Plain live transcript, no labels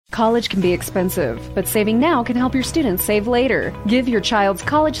College can be expensive, but saving now can help your students save later. Give your child's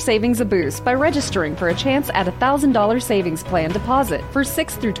college savings a boost by registering for a chance at a $1,000 savings plan deposit for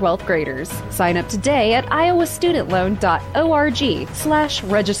 6th through 12th graders. Sign up today at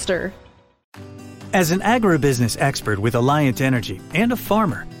iowastudentloan.org/register. As an agribusiness expert with Alliant Energy and a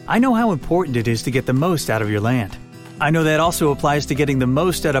farmer, I know how important it is to get the most out of your land. I know that also applies to getting the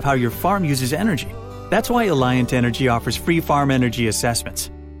most out of how your farm uses energy. That's why Alliant Energy offers free farm energy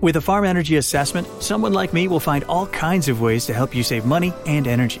assessments. With a farm energy assessment, someone like me will find all kinds of ways to help you save money and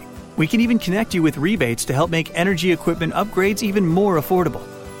energy. We can even connect you with rebates to help make energy equipment upgrades even more affordable.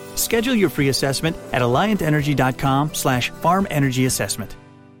 Schedule your free assessment at alliantenergy.com/farm energy assessment.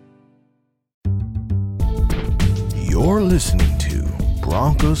 You're listening to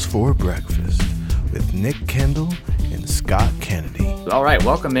Broncos for Breakfast with Nick Kendall and Scott Kennedy. All right,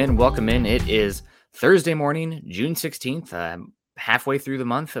 welcome in. It is Thursday morning, June 16th, halfway through the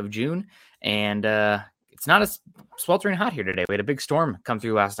month of June, and it's not as sweltering hot here today. We had a big storm come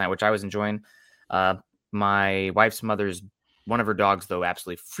through last night, which I was enjoying. My wife's one of her dogs, though,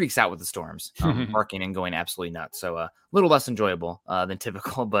 absolutely freaks out with the storms, barking and going absolutely nuts. So a little less enjoyable than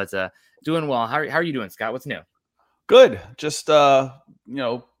typical, but doing well. How are you doing, Scott? What's new? Good. Just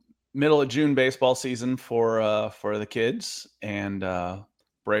middle of June baseball season for the kids, and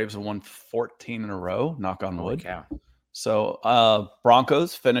Braves have won 14 in a row. Knock on wood. Holy cow. So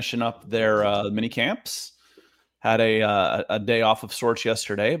Broncos finishing up their mini camps. Had a day off of sorts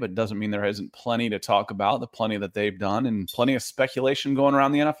yesterday, but doesn't mean there isn't plenty to talk about. The plenty that they've done, and plenty of speculation going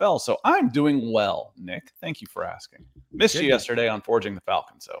around the NFL. So I'm doing well, Nick. Thank you for asking. Missed you yesterday on Forging the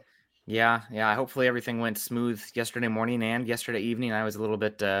Falcon. So. Yeah. Hopefully everything went smooth yesterday morning and yesterday evening. I was a little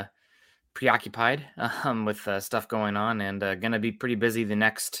bit preoccupied with stuff going on, and going to be pretty busy the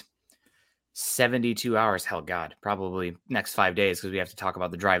next 72 hours. Hell, God, probably next 5 days, because we have to talk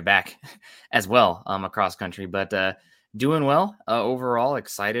about the drive back as well across country. But doing well overall.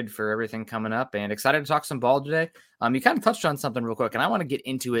 Excited for everything coming up, and excited to talk some ball today. You kind of touched on something real quick, and I want to get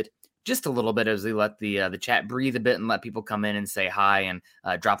into it just a little bit as we let the chat breathe a bit and let people come in and say hi and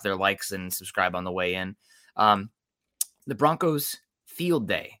drop their likes and subscribe on the way in. The Broncos field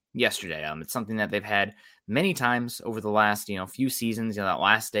day yesterday. It's something that they've had many times over the last, few seasons, that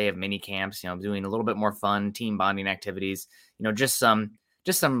last day of mini camps, doing a little bit more fun team bonding activities, just some,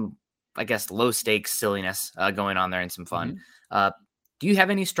 I guess, low stakes silliness going on there and some fun. Do you have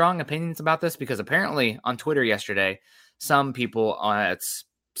any strong opinions about this? Because apparently on Twitter yesterday, some people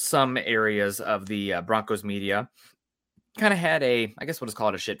some areas of the Broncos media kind of had I guess what is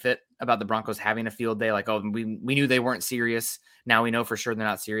called a shit fit about the Broncos having a field day. Like, oh, we knew they weren't serious. Now we know for sure they're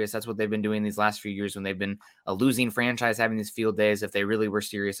not serious. That's what they've been doing these last few years when they've been a losing franchise, having these field days. If they really were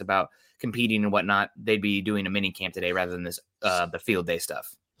serious about competing and whatnot, they'd be doing a mini camp today rather than this, the field day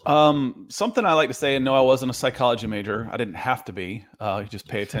stuff. Something I like to say, and no, I wasn't a psychology major. I didn't have to be. You just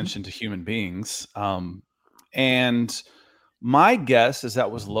pay attention to human beings. And my guess is that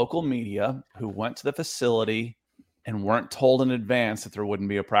was local media who went to the facility and weren't told in advance that there wouldn't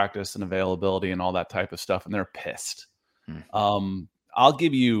be a practice and availability and all that type of stuff, and they're pissed. I'll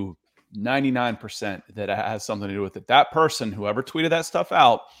give you 99% that it has something to do with it. That person, whoever tweeted that stuff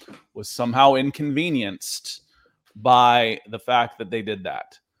out, was somehow inconvenienced by the fact that they did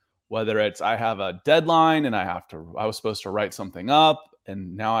that. Whether it's I have a deadline and I was supposed to write something up,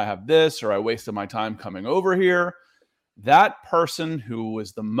 and now I have this, or I wasted my time coming over here. That person who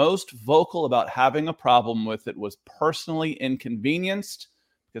was the most vocal about having a problem with it was personally inconvenienced,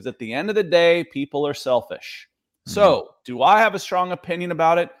 because at the end of the day, people are selfish. So do I have a strong opinion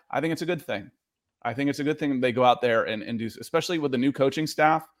about it? I think it's a good thing. I think it's a good thing that they go out there and do, especially with the new coaching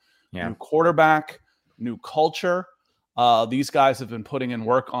staff, new quarterback, new culture. These guys have been putting in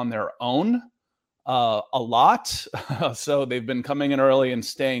work on their own a lot. So they've been coming in early and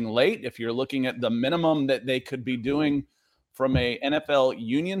staying late. If you're looking at the minimum that they could be doing from a NFL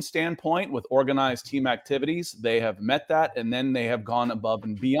union standpoint with organized team activities, they have met that, and then they have gone above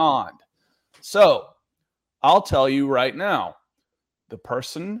and beyond. So I'll tell you right now, the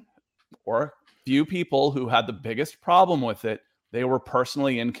person or few people who had the biggest problem with it, they were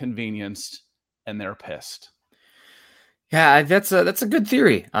personally inconvenienced and they're pissed. Yeah, that's a good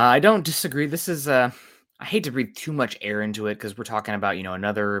theory. I don't disagree. This is I hate to breathe too much air into it because we're talking about,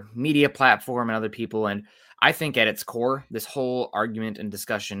 another media platform and other people. And I think at its core, this whole argument and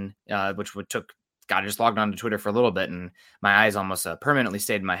discussion, which I just logged on to Twitter for a little bit, and my eyes almost permanently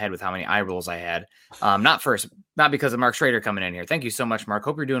stayed in my head with how many eye rolls I had. Not because of Mark Schrader coming in here. Thank you so much, Mark.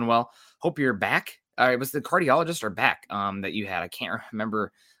 Hope you're doing well. Hope you're back. It was the cardiologist or back that you had. I can't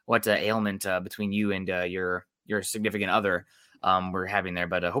remember what ailment between you and your significant other. we're having there.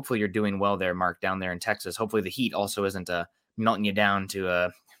 But hopefully you're doing well there, Mark, down there in Texas. Hopefully the heat also isn't melting you down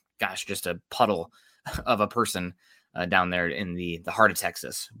to just a puddle of a person down there in the heart of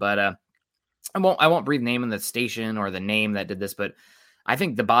Texas. But I won't breathe name in the station or the name that did this, but I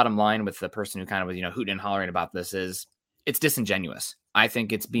think the bottom line with the person who kind of was, hooting and hollering about this is it's disingenuous. I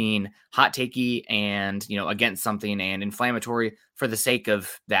think it's being hot takey and, against something and inflammatory for the sake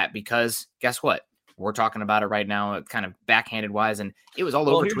of that, because guess what? We're talking about it right now, kind of backhanded wise. And it was all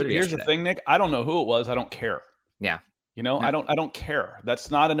over Twitter. Here's the thing, Nick, I don't know who it was. I don't care. Yeah. No. I don't care.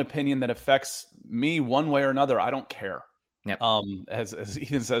 That's not an opinion that affects me one way or another. I don't care. Yep. As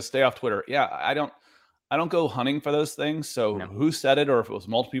Ethan says, stay off Twitter. Yeah. I don't go hunting for those things. So who said it, or if it was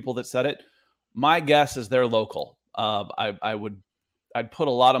multiple people that said it, my guess is they're local. I'd put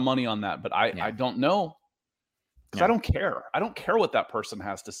a lot of money on that, but I don't know, because I don't care. I don't care what that person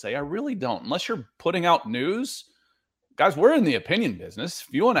has to say. I really don't. Unless you're putting out news, guys, we're in the opinion business.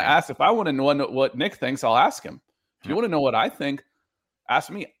 If you want to ask, if I want to know what Nick thinks, I'll ask him. If you want to know what I think,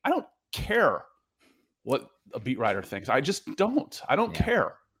 ask me. I don't care what a beat writer thinks. I just don't. I don't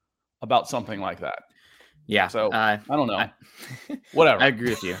care about something like that. Yeah. So I don't know. Whatever. I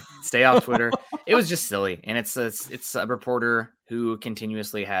agree with you. Stay off Twitter. It was just silly. And it's a reporter who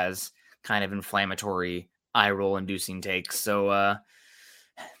continuously has kind of inflammatory eye roll inducing takes. So,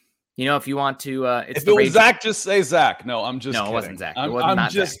 if you want to, if it was Zach, just say Zach. No, I'm just kidding. It wasn't Zach. I'm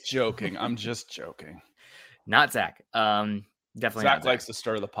just joking. I'm just joking. Not Zach. Definitely Zach likes to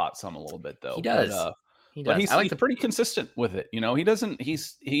stir the pot some a little bit, though. He does. But he's pretty consistent with it. He doesn't.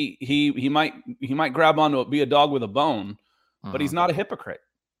 He might grab onto be a dog with a bone, but he's not a hypocrite.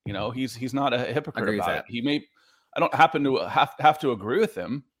 He's not a hypocrite about it. He may. I don't happen to have to agree with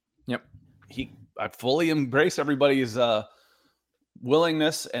him. Yep. I fully embrace everybody's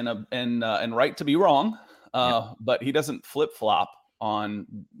willingness and right to be wrong. But he doesn't flip flop on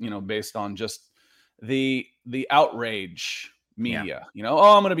based on just the outrage media. I'm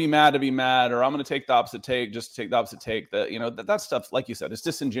going to be mad to be mad, or I'm going to take the opposite take just to take the opposite take. That stuff, like you said, it's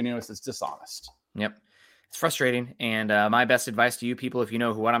disingenuous, it's dishonest. Yep. It's frustrating. And my best advice to you people, if you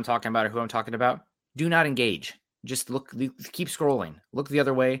know what I'm talking about or who I'm talking about, do not engage. Just keep scrolling, look the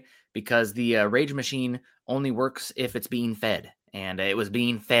other way, because the rage machine only works if it's being fed. And it was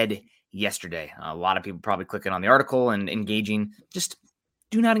being fed yesterday. A lot of people probably clicking on the article and engaging. Just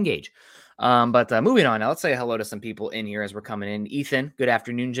do not engage. But moving on now, let's say hello to some people in here as we're coming in. Ethan, good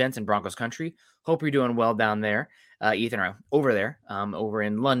afternoon, gents in Broncos country. Hope you're doing well down there. Ethan, over there, over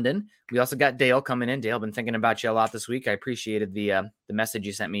in London. We also got Dale coming in. Dale, been thinking about you a lot this week. I appreciated the message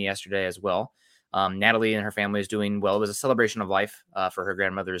you sent me yesterday as well. Natalie and her family is doing well. It was a celebration of life for her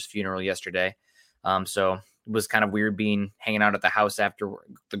grandmother's funeral yesterday. So it was kind of weird hanging out at the house after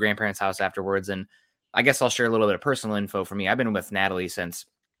the grandparents' house afterwards. And I guess I'll share a little bit of personal info for me. I've been with Natalie since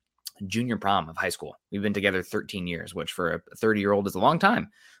junior prom of high school. We've been together 13 years, which for a 30-year-old is a long time,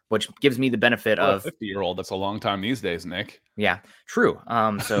 which gives me the benefit of a 50-year-old. That's a long time these days, Nick. Yeah, true.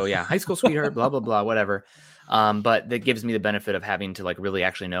 So yeah, high school sweetheart, blah, blah, blah, whatever. But that gives me the benefit of having to really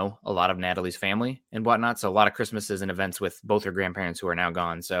actually know a lot of Natalie's family and whatnot. So a lot of Christmases and events with both her grandparents who are now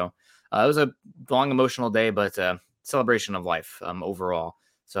gone. So it was a long emotional day, but celebration of life overall.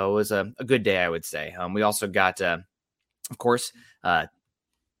 So it was a good day, I would say. We also got, of course,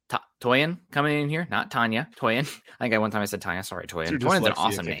 Toyin coming in here, not Tanya. Toyin. I think one time I said Tanya. Sorry, Toyin. Toyin's an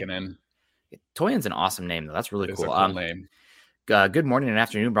awesome name. Toyin's an awesome name, though. That's really cool. A cool name. Good morning and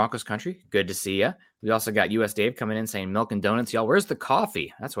afternoon, Broncos country. Good to see you. We also got US Dave coming in saying milk and donuts. Y'all, where's the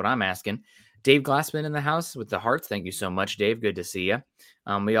coffee? That's what I'm asking. Dave Glassman in the house with the hearts. Thank you so much, Dave. Good to see you.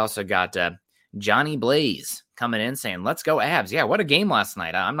 We also got Johnny Blaze coming in saying, let's go Abs. Yeah, what a game last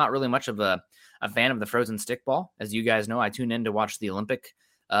night. I'm not really much of a fan of the frozen stickball. As you guys know, I tune in to watch the Olympic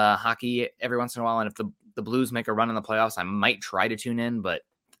hockey every once in a while. And if the Blues make a run in the playoffs, I might try to tune in, but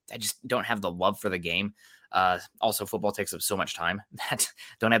I just don't have the love for the game. Also, football takes up so much time that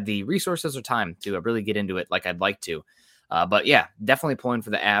don't have the resources or time to really get into it like I'd like to. But yeah, definitely pulling for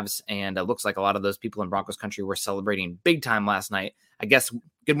the Avs. And it looks like a lot of those people in Broncos country were celebrating big time last night. I guess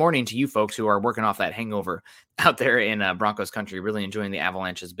good morning to you folks who are working off that hangover out there in Broncos country, really enjoying the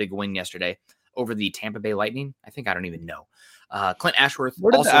Avalanche's big win yesterday over the Tampa Bay Lightning. I think I don't even know. Clint Ashworth.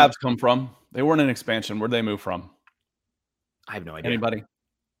 Where did the Avs come from? They weren't an expansion. Where'd they move from? I have no idea.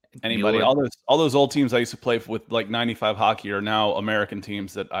 Anybody? All those old teams I used to play with, like 95 hockey, are now American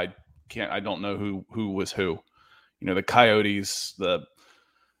teams that I don't know who was who. The Coyotes,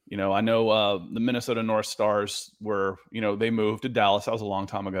 I know the Minnesota North Stars were, they moved to Dallas. That was a long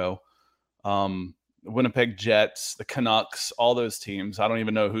time ago. The Winnipeg Jets, the Canucks, all those teams. I don't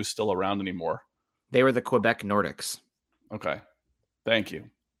even know who's still around anymore. They were the Quebec Nordics. Okay. Thank you.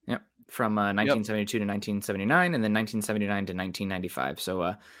 Yep. From 1972 to 1979, and then 1979 to 1995.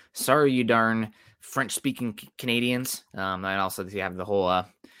 So sorry, you darn French-speaking Canadians. And also you have the whole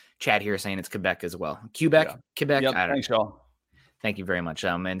chat here saying it's Quebec as well. Quebec. Yep. I don't Thanks, y'all. Thank you very much.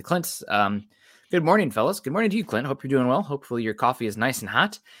 And Clint's, good morning, fellas. Good morning to you, Clint. Hope you're doing well. Hopefully your coffee is nice and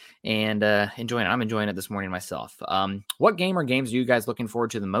hot and enjoying it. I'm enjoying it this morning myself. What game or games are you guys looking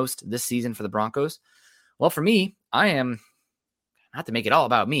forward to the most this season for the Broncos? Well, for me, I am, not to make it all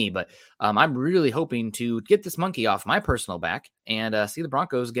about me, but I'm really hoping to get this monkey off my personal back and see the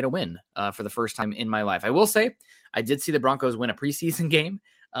Broncos get a win for the first time in my life. I will say I did see the Broncos win a preseason game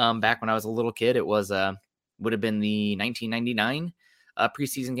back when I was a little kid. It was would have been the 1999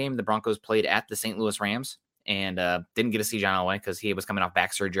 preseason game. The Broncos played at the St. Louis Rams and didn't get to see John Elway because he was coming off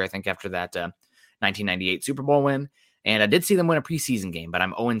back surgery, I think, after that 1998 Super Bowl win. And I did see them win a preseason game, but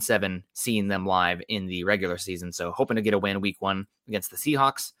I'm 0-7 seeing them live in the regular season. So hoping to get a win week 1 against the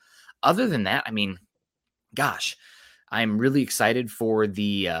Seahawks. Other than that, I mean, gosh, I'm really excited for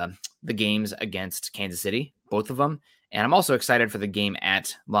the games against Kansas City, both of them. And I'm also excited for the game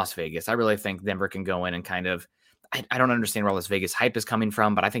at Las Vegas. I really think Denver can go in and kind of, I don't understand where all this Vegas hype is coming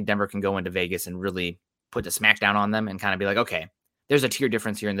from, but I think Denver can go into Vegas and really put the smackdown on them and kind of be like, okay, there's a tier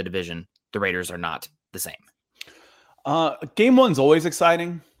difference here in the division. The Raiders are not the same. Game 1's always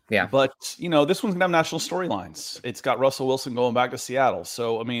exciting. Yeah. But, this one's going to have national storylines. It's got Russell Wilson going back to Seattle.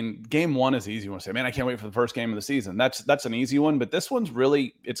 So, I mean, game 1 is easy. You want to say, man, I can't wait for the first game of the season. That's an easy one. But this one's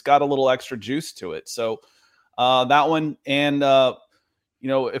really, it's got a little extra juice to it. So that one. And,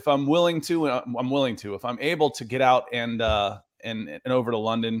 if I'm willing to, if I'm able to get out and over to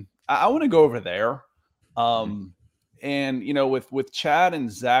London, I want to go over there. And, with Chad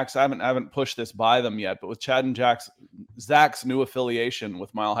and Zach's, I haven't pushed this by them yet, but with Chad and Zach's new affiliation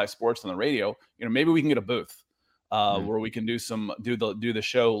with Mile High Sports on the radio, maybe we can get a booth where we can do the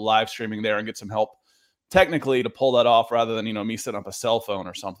show live streaming there and get some help technically to pull that off rather than, me setting up a cell phone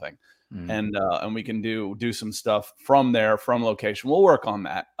or something. And we can do some stuff from there, from location. We'll work on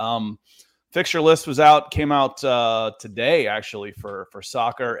that. Fixture list came out today, actually, for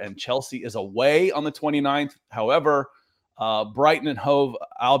soccer, and Chelsea is away on the 29th. However, Brighton and Hove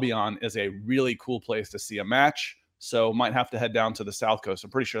Albion is a really cool place to see a match, so might have to head down to the South Coast. I'm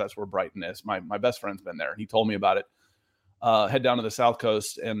pretty sure that's where Brighton is. My best friend's been there. He told me about it. Head down to the South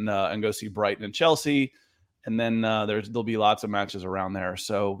Coast and go see Brighton and Chelsea, and then there'll be lots of matches around there.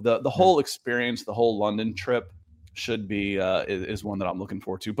 So the whole experience, the whole London trip, should be is one that I'm looking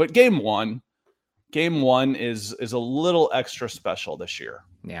forward to. But game one is a little extra special this year.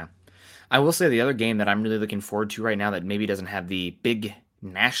 Yeah. I will say the other game that I'm really looking forward to right now that maybe doesn't have the big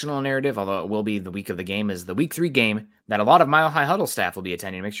national narrative, although it will be the week of the game, is the week 3 game that a lot of Mile High Huddle staff will be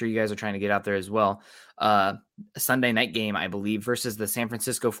attending. Make sure you guys are trying to get out there as well. A Sunday night game, I believe, versus the San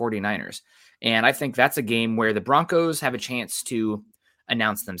Francisco 49ers. And I think that's a game where the Broncos have a chance to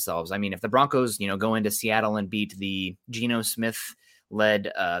announce themselves. I mean, if the Broncos, go into Seattle and beat the Geno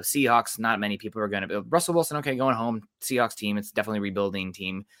Smith-led Seahawks, not many people are going to. Russell Wilson, okay, going home. Seahawks team, it's definitely a rebuilding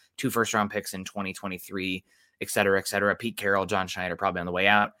team. 2 first-round picks in 2023, et cetera, et cetera. Pete Carroll, John Schneider probably on the way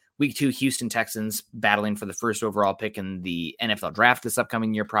out. Week 2, Houston Texans battling for the first overall pick in the NFL draft this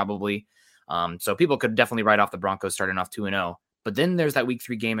upcoming year, probably. So people could definitely write off the Broncos starting off 2-0. But then there's that week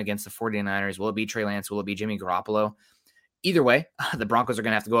 3 game against the 49ers. Will it be Trey Lance? Will it be Jimmy Garoppolo? Either way, the Broncos are going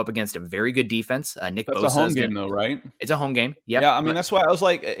to have to go up against a very good defense. Nick Bosa. That's a home game, though, right? It's a home game. Yep. Yeah, I mean, that's why I was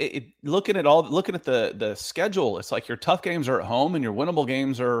like, looking at the schedule, it's like your tough games are at home and your winnable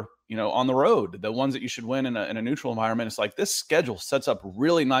games are, on the road. The ones that you should win in a neutral environment. It's like this schedule sets up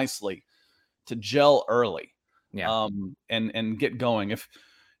really nicely to gel early, and get going. If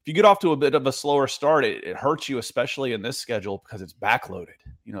you get off to a bit of a slower start, it hurts you, especially in this schedule because it's backloaded.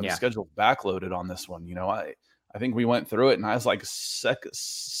 The schedule's backloaded on this one. I think we went through it and I was like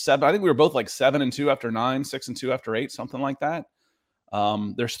 7. I think we were both like 7-2 after 9, 6-2 after 8, something like that.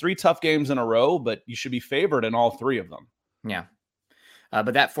 There's 3 tough games in a row, but you should be favored in all 3 of them. Yeah.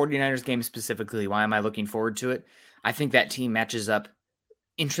 But that 49ers game specifically, why am I looking forward to it? I think that team matches up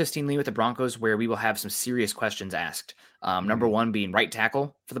interestingly with the Broncos, where we will have some serious questions asked. Number 1 being right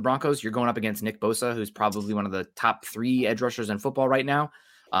tackle for the Broncos. You're going up against Nick Bosa, who's probably one of the top 3 edge rushers in football right now.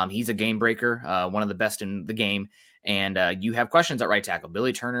 He's a game breaker, one of the best in the game. And you have questions at right tackle.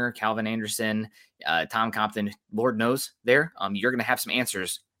 Billy Turner, Calvin Anderson, Tom Compton, Lord knows there. You're going to have some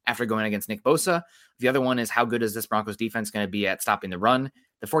answers after going against Nick Bosa. The other one is, how good is this Broncos defense going to be at stopping the run?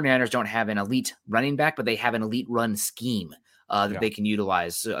 The 49ers don't have an elite running back, but they have an elite run scheme that they can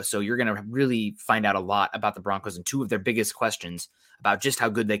utilize. So you're going to really find out a lot about the Broncos and 2 of their biggest questions about just how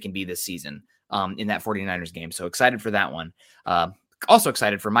good they can be this season in that 49ers game. So excited for that one. also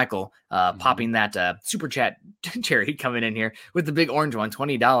excited for Michael popping that super chat cherry coming in here with the big orange one,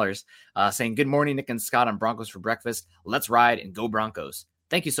 $20, saying, "Good morning, Nick and Scott on Broncos for breakfast. Let's ride and go Broncos."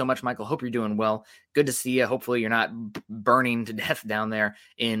 Thank you so much, Michael. Hope you're doing well. Good to see you. Hopefully you're not burning to death down there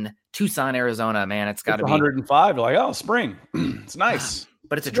in Tucson, Arizona, man. It's got to be 105. Like, oh, spring. It's nice.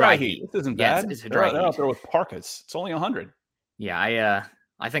 But it's a dry heat. This isn't bad. It's a dry heat. They're out there with parkas. It's only 100. Yeah,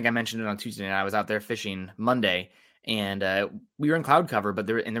 I think I mentioned it on Tuesday night. I was out there fishing Monday, and we were in cloud cover, but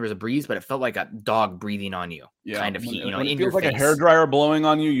there was a breeze, but it felt like a dog breathing on you, kind of heat. When in it your feels like face. a hairdryer blowing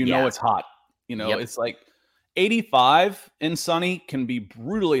on you. You know it's hot. It's like 85 in sunny can be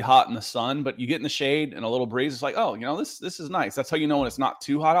brutally hot in the sun, but you get in the shade and a little breeze. It's like, oh, this is nice. That's how you know when it's not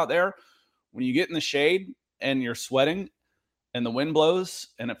too hot out there. When you get in the shade and you're sweating and the wind blows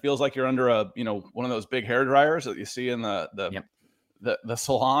and it feels like you're under one of those big hair dryers that you see in the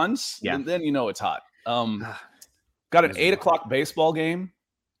salons. Yeah. And then it's hot. Got an 8:00 baseball game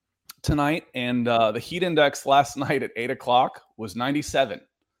tonight, and the heat index last night at 8:00 was 97.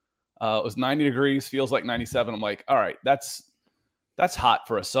 It was 90 degrees, feels like 97. I'm like, all right, that's hot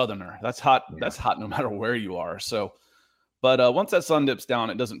for a Southerner. That's hot. Yeah. That's hot no matter where you are. So, but once that sun dips down,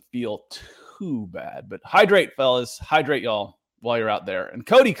 it doesn't feel too bad. But hydrate, fellas. Hydrate, y'all, while you're out there. And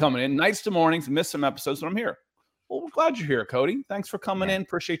Cody coming in. Nights to mornings. Missed some episodes, but I'm here. Well, we're glad you're here, Cody. Thanks for coming in.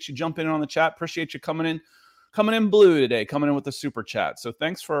 Appreciate you jumping in on the chat. Appreciate you coming in blue today, coming in with the super chat. So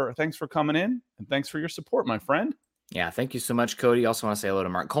thanks for coming in, and thanks for your support, my friend. Yeah, thank you so much, Cody. Also want to say hello to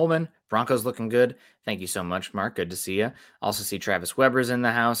Mark Coleman. Broncos looking good. Thank you so much, Mark. Good to see you. Also see Travis Weber's in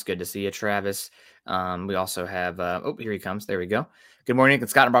the house. Good to see you, Travis. We also have, here he comes. There we go. Good morning, Nick and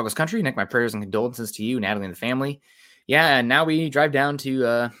Scott in Broncos country. Nick, my prayers and condolences to you, Natalie, and the family. Yeah, and now we drive down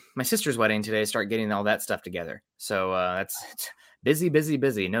to my sister's wedding today, start getting all that stuff together. So it's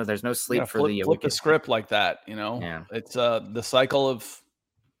busy. No, there's no sleep for the flip the script like that, Yeah. It's the cycle of,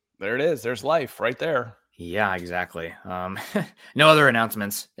 there it is. There's life right there. Yeah, exactly. No other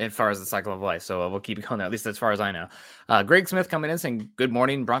announcements as far as the cycle of life, so we'll keep it going there, at least as far as I know. Greg Smith coming in saying, "Good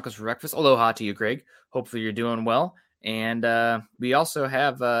morning, Broncos for breakfast." Aloha to you, Greg. Hopefully you're doing well. And we also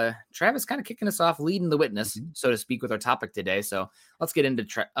have Travis kind of kicking us off, leading the witness, so to speak, with our topic today. So let's get into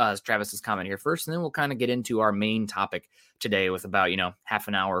Travis's comment here first, and then we'll kind of get into our main topic today with about, half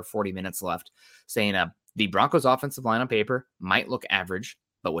an hour, 40 minutes left, saying the Broncos offensive line on paper might look average,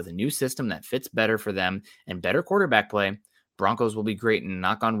 but with a new system that fits better for them and better quarterback play, Broncos will be great and,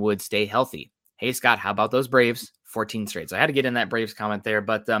 knock on wood, stay healthy. Hey, Scott, how about those Braves? 14 straight. So I had to get in that Braves comment there.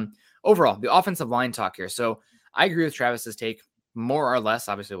 But overall, the offensive line talk here. So I agree with Travis's take more or less.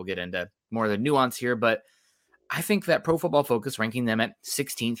 Obviously, we'll get into more of the nuance here. But I think that Pro Football Focus ranking them at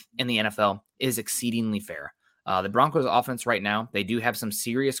 16th in the NFL is exceedingly fair. The Broncos offense right now, they do have some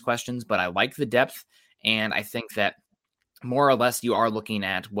serious questions, but I like the depth. And I think that more or less, you are looking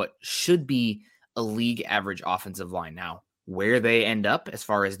at what should be a league average offensive line. Now, where they end up as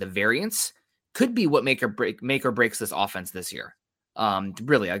far as the variance could be what make or breaks this offense this year.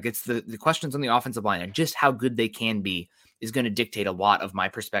 Really, like it's the questions on the offensive line and just how good they can be is going to dictate a lot of my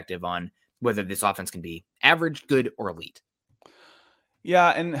perspective on whether this offense can be average, good, or elite. Yeah,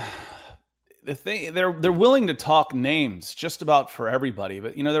 and the thing, they're willing to talk names just about for everybody,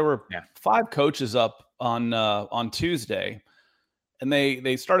 but there were 5 coaches up on Tuesday, and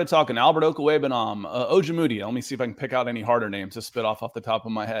they started talking Albert Okwuegbunam, Ojemudia. Let me see if I can pick out any harder names to spit off the top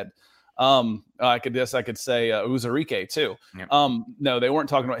of my head. I could say Uzarike too. Yeah. No, they weren't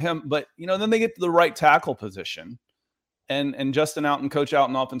talking about him, but then they get to the right tackle position, and Justin Outen, Coach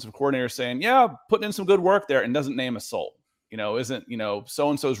Outen, offensive coordinator, saying, yeah, putting in some good work there, and doesn't name a soul. Isn't so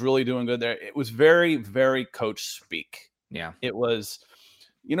and so's really doing good there. It was very, very coach speak. Yeah, it was.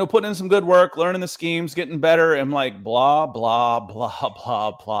 Putting in some good work, learning the schemes, getting better. I'm like, blah, blah, blah,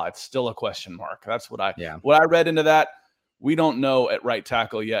 blah, blah. It's still a question mark. That's what I read into that. We don't know at right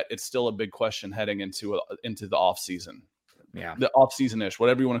tackle yet. It's still a big question heading into the off season. Yeah. The off season-ish,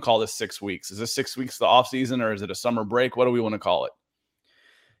 whatever you want to call this 6 weeks. Is this 6 weeks the off season, or is it a summer break? What do we want to call it?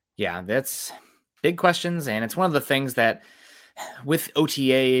 Yeah, that's big questions. And it's one of the things that with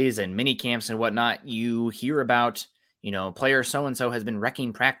OTAs and mini camps and whatnot, you hear about, player so-and-so has been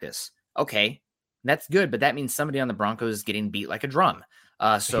wrecking practice. Okay, that's good, but that means somebody on the Broncos is getting beat like a drum.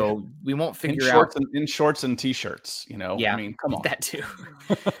 So we won't figure out in shorts and t-shirts, Yeah, I mean, come on. That too.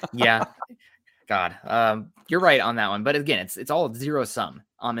 Yeah. God, you're right on that one. But again, it's all zero sum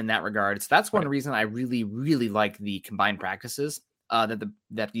in that regard. So that's one reason I really, really like the combined practices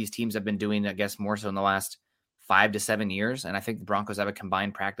that these teams have been doing, I guess, more so in the last 5 to 7 years. And I think the Broncos have a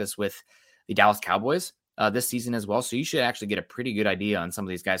combined practice with the Dallas Cowboys. this season as well. So you should actually get a pretty good idea on some of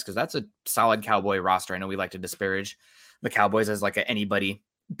these guys, because that's a solid Cowboy roster. I know we like to disparage the Cowboys as like anybody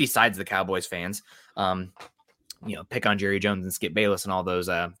besides the Cowboys fans. Pick on Jerry Jones and Skip Bayless and all those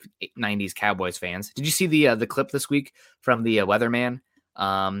 90s Cowboys fans. Did you see the clip this week from the weatherman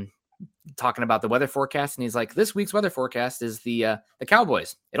talking about the weather forecast? And he's like, this week's weather forecast is the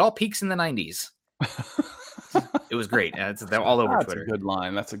Cowboys. It all peaks in the 90s. It was great. They're all over Twitter.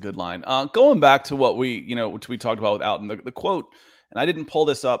 That's a good line. Going back to what we talked about with Alton, the quote, and I didn't pull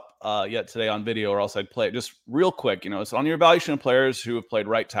this up yet today on video, or else I'd play it just real quick. It's on your evaluation of players who have played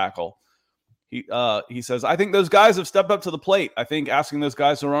right tackle. He says, I think those guys have stepped up to the plate. I think asking those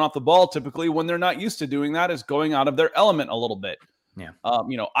guys to run off the ball typically when they're not used to doing that is going out of their element a little bit. Yeah.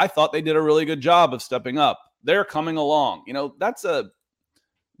 I thought they did a really good job of stepping up. They're coming along.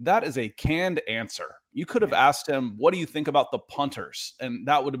 That is a canned answer. You could have asked him, what do you think about the punters? And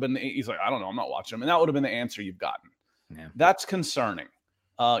that would have been, he's like, I don't know, I'm not watching them. And that would have been the answer you've gotten. Yeah. That's concerning,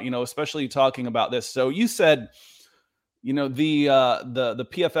 especially talking about this. So you said, the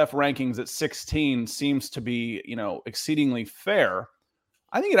PFF rankings at 16 seems to be, exceedingly fair.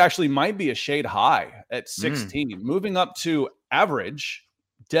 I think it actually might be a shade high at 16. Moving up to average,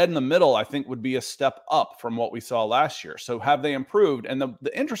 dead in the middle, I think would be a step up from what we saw last year. So have they improved? And the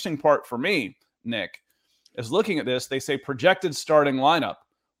interesting part for me, Nick, is looking at this. They say projected starting lineup: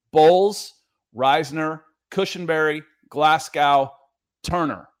 Bowles, Reisner, Cushenberry, Glasgow,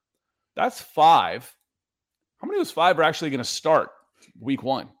 Turner. That's 5. How many of those 5 are actually going to start week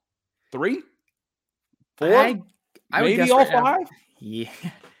 1? 3? 4? Maybe all 5? Yeah.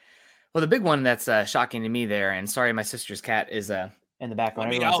 Well, the big one that's shocking to me there, and sorry, my sister's cat is in the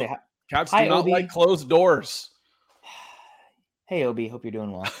background. Cats do not like closed doors. Hey, Obi, hope you're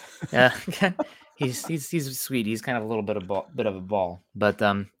doing well. He's sweet. He's kind of a little bit of a ball, but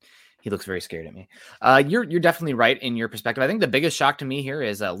he looks very scared at me. You're definitely right in your perspective. I think the biggest shock to me here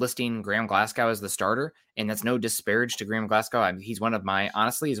is listing Graham Glasgow as the starter, and that's no disparage to Graham Glasgow. He's one of my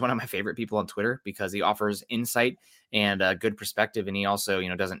favorite people on Twitter, because he offers insight and good perspective, and he also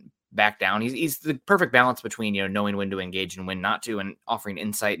doesn't back down. He's the perfect balance between knowing when to engage and when not to, and offering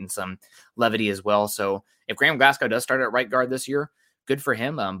insight and some levity as well. So if Graham Glasgow does start at right guard this year, good for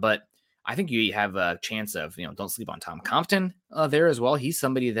him. But I think you have a chance of don't sleep on Tom Compton there as well. He's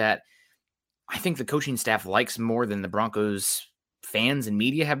somebody that I think the coaching staff likes more than the Broncos fans and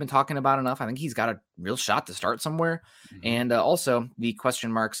media have been talking about enough. I think he's got a real shot to start somewhere. Mm-hmm. And also the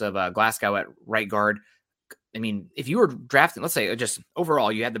question marks of Glasgow at right guard. I mean, if you were drafting, let's say just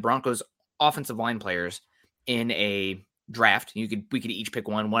overall, you had the Broncos offensive line players in a draft. We could each pick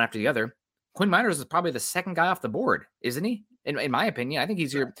one after the other. Quinn Miners is probably the second guy off the board, isn't he? In my opinion, I think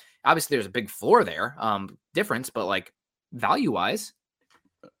he's obviously there's a big floor there, difference, but like value wise.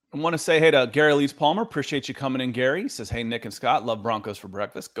 I want to say hey to Gary Lees Palmer. Appreciate you coming in, Gary. He says, hey, Nick and Scott, love Broncos for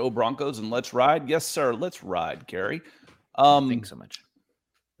breakfast. Go Broncos and let's ride. Yes, sir. Let's ride, Gary. Thanks so much.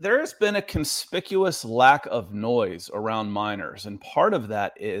 There has been a conspicuous lack of noise around Miners, and part of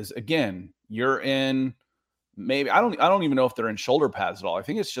that is, again, you're in maybe I don't even know if they're in shoulder pads at all. I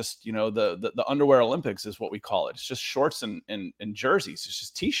think it's just the underwear Olympics is what we call it. It's just shorts and jerseys. It's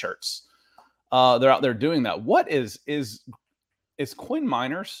just t-shirts. They're out there doing that. What is Quinn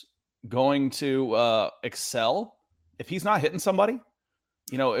Miners going to excel if he's not hitting somebody?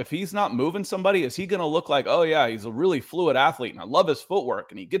 If he's not moving somebody, is he going to look like, oh, yeah, he's a really fluid athlete and I love his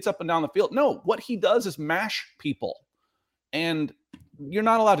footwork and he gets up and down the field? No, what he does is mash people. And you're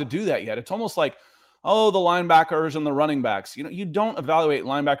not allowed to do that yet. It's almost like, oh, the linebackers and the running backs. You don't evaluate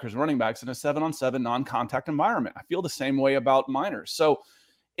linebackers and running backs in a 7-on-7 non-contact environment. I feel the same way about Miners. So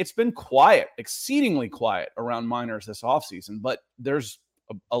it's been quiet, exceedingly quiet around Miners this offseason, but there's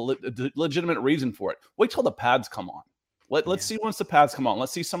a legitimate reason for it. Wait till the pads come on. Let's see once the pads come on.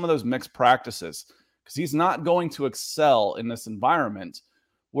 Let's see some of those mixed practices, because he's not going to excel in this environment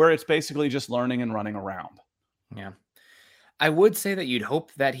where it's basically just learning and running around. Yeah. I would say that you'd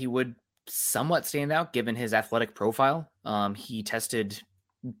hope that he would somewhat stand out given his athletic profile. He tested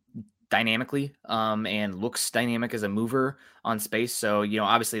dynamically and looks dynamic as a mover on space. So,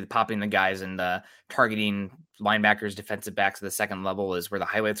 obviously the popping the guys and the targeting linebackers, defensive backs at the second level is where the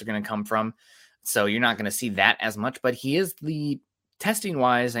highlights are going to come from. So you're not going to see that as much, but he is the testing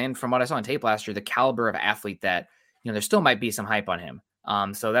wise. And from what I saw on tape last year, the caliber of athlete that, there still might be some hype on him.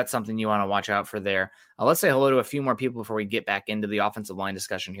 So that's something you want to watch out for there. Let's say hello to a few more people before we get back into the offensive line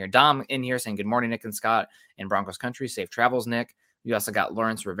discussion here. Dom in here saying, good morning, Nick and Scott in Broncos country. Safe travels, Nick. We also got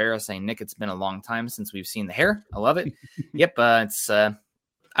Lawrence Rivera saying, Nick, it's been a long time since we've seen the hair. I love it. Yep.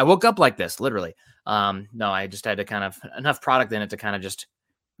 I woke up like this, literally. No, I just had to kind of enough product in it to kind of just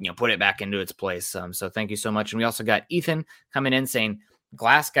put it back into its place. So thank you so much. And we also got Ethan coming in saying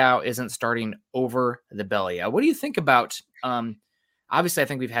Glasgow isn't starting over the belly. What do you think about, obviously I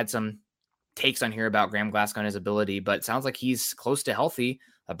think we've had some takes on here about Graham Glasgow and his ability, but it sounds like he's close to healthy.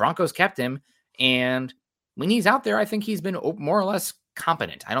 The Broncos kept him, and when he's out there, I think he's been more or less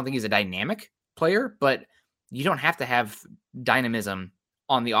competent. I don't think he's a dynamic player, but you don't have to have dynamism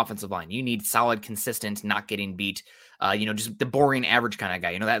on the offensive line. You need solid, consistent, not getting beat, just the boring average kind of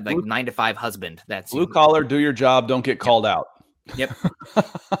guy, that like 9-to-5 husband. That's blue collar, do your job, don't get called out. Yep.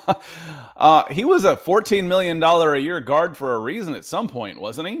 He was a $14 million a year guard for a reason at some point,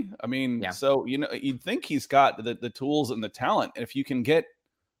 wasn't he? I mean, So, you'd think he's got the tools and the talent. And if you can get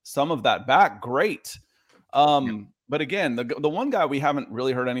some of that back, great. But again, the one guy we haven't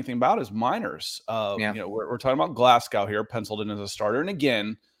really heard anything about is Miners. We're talking about Glasgow here, penciled in as a starter. And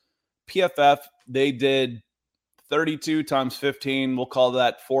again, PFF, they did 32 times 15. We'll call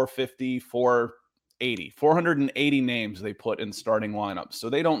that 450, 480 names they put in starting lineups. So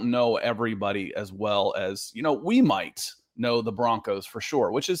they don't know everybody as well as, we might know the Broncos for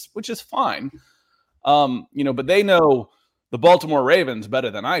sure, which is fine. But they know the Baltimore Ravens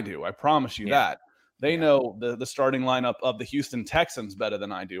better than I do. I promise you that. They know the starting lineup of the Houston Texans better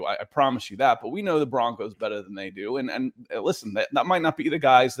than I do. I promise you that. But we know the Broncos better than they do. And listen, that might not be the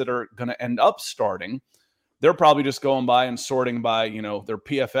guys that are going to end up starting. They're probably just going by and sorting by, their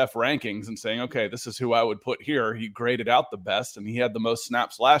PFF rankings and saying, okay, this is who I would put here. He graded out the best, and he had the most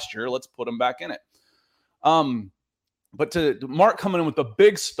snaps last year. Let's put him back in it. But to Mark coming in with the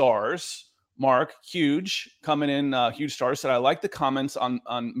big stars, Mark, huge stars, said, I like the comments on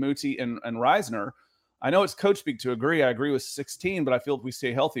Muti and Reisner. I know it's coach speak to agree. I agree with 16, but I feel if we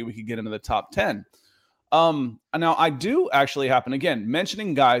stay healthy, we could get into the top 10. Now I do actually happen, again,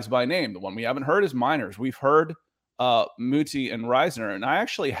 mentioning guys by name. The one we haven't heard is Miners. We've heard Muti and Reisner, and I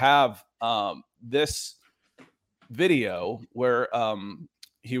actually have this video where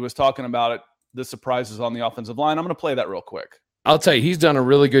he was talking about it, the surprises on the offensive line. I'm going to play that real quick. I'll tell you, he's done a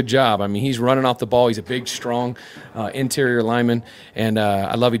really good job. I mean, he's running off the ball. He's a big, strong interior lineman, and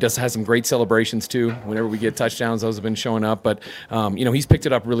I love he has some great celebrations too. Whenever we get touchdowns, those have been showing up. But, he's picked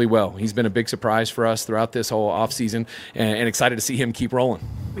it up really well. He's been a big surprise for us throughout this whole offseason, and excited to see him keep rolling.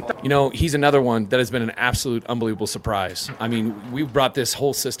 He's another one that has been an absolute unbelievable surprise. I mean, we brought this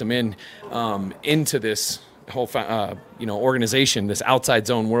whole system into this whole organization, this outside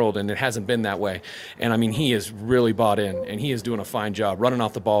zone world, and it hasn't been that way. And I mean, he is really bought in, and he is doing a fine job running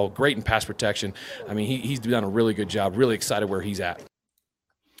off the ball, great in pass protection. I mean, he's done a really good job. Really excited where he's at.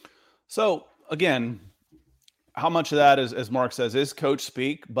 So again, how much of that is, as Mark says, is coach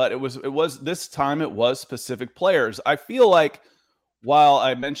speak, but it was this time it was specific players. I feel like while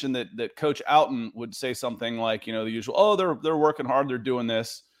I mentioned that Coach Outen would say something like, the usual, they're working hard, they're doing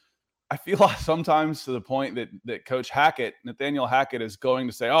this. I feel like sometimes to the point that Coach Hackett, Nathaniel Hackett, is going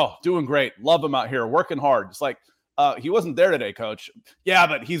to say, oh, doing great. Love him out here, working hard. It's like, he wasn't there today, Coach. Yeah,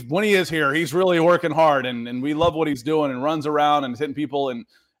 but when he is here, he's really working hard, and we love what he's doing, and runs around and hitting people and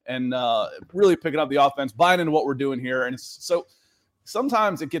really picking up the offense, buying into what we're doing here. And so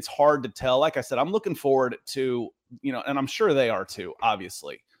sometimes it gets hard to tell. Like I said, I'm looking forward to, and I'm sure they are too,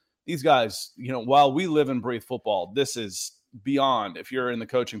 obviously. These guys, while we live and breathe football, this is beyond. If you're in the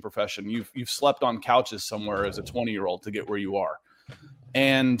coaching profession, you've slept on couches somewhere as a 20-year-old to get where you are.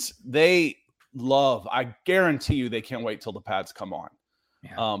 And I guarantee you they can't wait till the pads come on.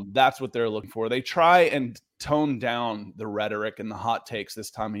 Yeah. That's what they're looking for. They try and tone down the rhetoric and the hot takes this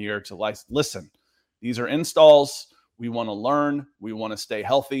time of year to listen, these are installs. We want to learn. We want to stay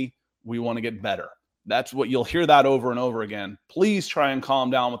healthy. We want to get better. That's what you'll hear that over and over again. Please try and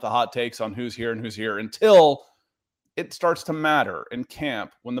calm down with the hot takes on who's here and who's here until it starts to matter in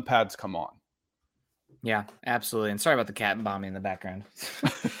camp when the pads come on. Yeah, absolutely. And sorry about the cat bombing in the background.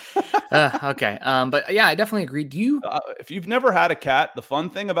 Okay. But yeah, I definitely agree. Do you, if you've never had a cat, the fun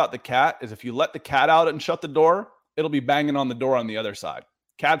thing about the cat is if you let the cat out and shut the door, it'll be banging on the door on the other side.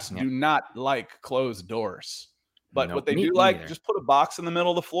 Cats do not like closed doors, but what they do like, just put a box in the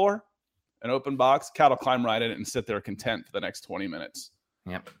middle of the floor, an open box, cat will climb right in it and sit there content for the next 20 minutes.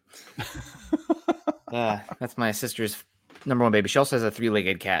 Yep. That's my sister's number one baby. She also has a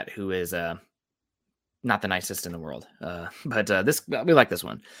 3-legged cat who is not the nicest in the world. But we like this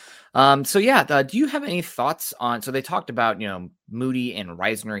one. So yeah, do you have any thoughts on? So they talked about Muti and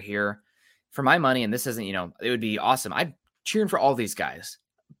Reisner here. For my money, and this isn't it would be awesome. I'm cheering for all these guys,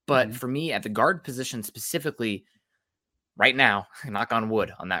 but for me at the guard position specifically, right now, knock on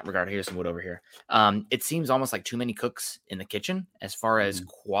wood on that regard. Here's some wood over here. It seems almost like too many cooks in the kitchen as far as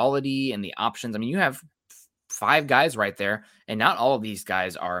quality and the options. I mean, you have 5 guys right there, and not all of these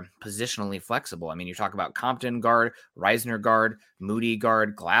guys are positionally flexible. I mean, you talk about Compton guard, Reisner guard, Moody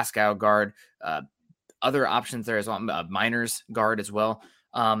guard, Glasgow guard, other options there as well, Miners guard as well.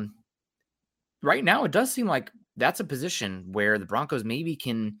 Right now, it does seem like that's a position where the Broncos maybe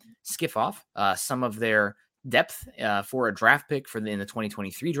can skiff off some of their depth for a draft pick in the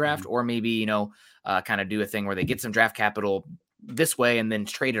 2023 draft, or maybe, kind of do a thing where they get some draft capital this way and then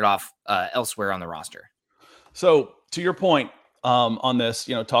trade it off elsewhere on the roster. So to your point on this,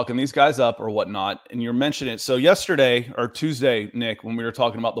 talking these guys up or whatnot, and you're mentioning it. So yesterday or Tuesday, Nick, when we were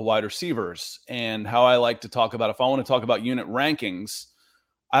talking about the wide receivers and how I like to talk about, if I want to talk about unit rankings,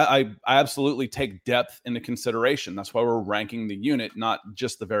 I absolutely take depth into consideration. That's why we're ranking the unit, not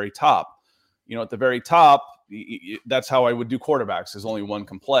just the very top. At the very top, that's how I would do quarterbacks, is only one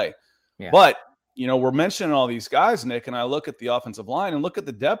can play. Yeah. But, we're mentioning all these guys, Nick, and I look at the offensive line and look at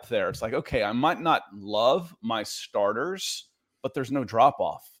the depth there. It's like, okay, I might not love my starters, but there's no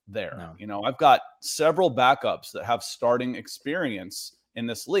drop-off there. No. I've got several backups that have starting experience in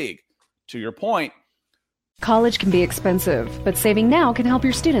this league. To your point, college can be expensive, but saving now can help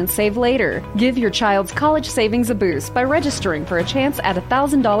your students save later. Give your child's college savings a boost by registering for a chance at a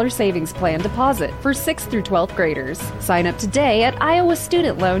 $1,000 savings plan deposit for 6th through 12th graders. Sign up today at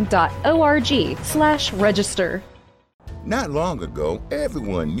iowastudentloan.org/register. Not long ago,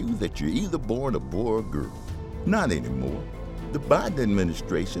 everyone knew that you're either born a boy or girl. Not anymore. The Biden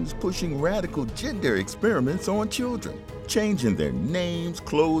administration is pushing radical gender experiments on children, changing their names,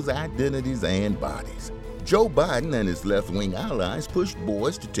 clothes, identities, and bodies. Joe Biden and his left-wing allies pushed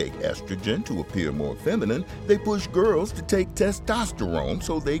boys to take estrogen to appear more feminine. They push girls to take testosterone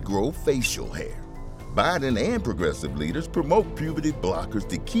so they grow facial hair. Biden and progressive leaders promote puberty blockers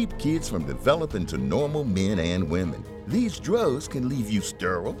to keep kids from developing to normal men and women. These drugs can leave you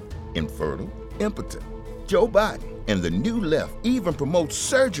sterile, infertile, impotent. Joe Biden and the new left even promote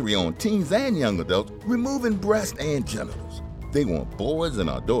surgery on teens and young adults, removing breast and genitals. They want boys in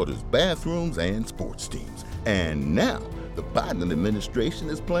our daughters' bathrooms and sports teams. And now, the Biden administration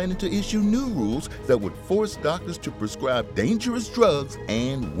is planning to issue new rules that would force doctors to prescribe dangerous drugs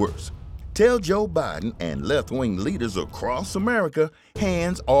and worse. Tell Joe Biden and left-wing leaders across America,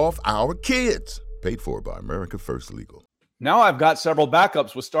 hands off our kids. Paid for by America First Legal. Now I've got several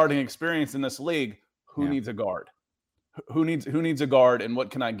backups with starting experience in this league. Who needs a guard? Who needs a guard, and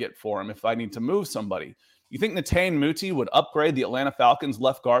what can I get for him if I need to move somebody? You think Netane Muti would upgrade the Atlanta Falcons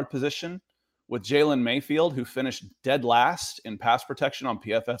left guard position with Jalen Mayfield, who finished dead last in pass protection on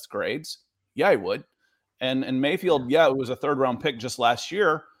PFF's grades? Yeah, he would. And Mayfield, it was a third-round pick just last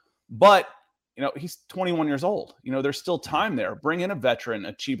year, but he's 21 years old. There's still time there. Bring in a veteran,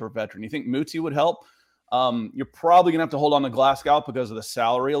 a cheaper veteran. You think Muti would help? You're probably going to have to hold on to Glasgow because of the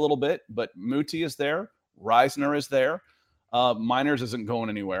salary a little bit, but Muti is there. Reisner is there. Miners isn't going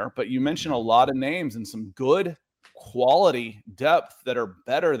anywhere, but you mentioned a lot of names and some good quality depth that are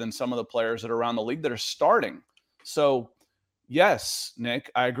better than some of the players that are around the league that are starting. So yes,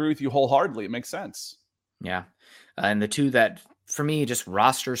 Nick, I agree with you wholeheartedly. It makes sense. Yeah. And the two that, for me, just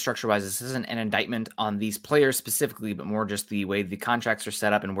roster structure wise, this isn't an indictment on these players specifically, but more just the way the contracts are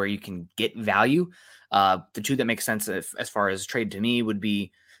set up and where you can get value. The two that make sense as far as trade to me would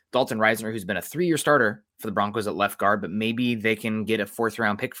be Dalton Reisner, who's been a 3-year starter for the Broncos at left guard, but maybe they can get a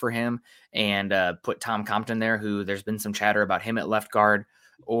 4th-round pick for him and put Tom Compton there, who there's been some chatter about him at left guard,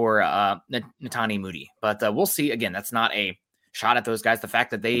 or Netane Muti. But we'll see. Again, that's not a shot at those guys. The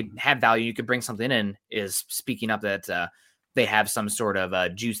fact that they have value, you could bring something in, is speaking up that they have some sort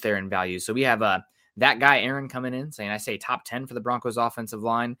of juice there in value. So we have that guy, Aaron, coming in saying, I say top 10 for the Broncos offensive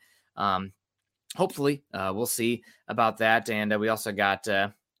line. Hopefully, we'll see about that. And we also got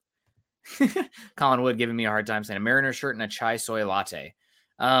Colin Wood giving me a hard time saying a Mariner shirt and a chai soy latte.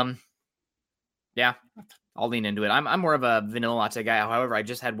 Yeah, I'll lean into it. I'm more of a vanilla latte guy. However, I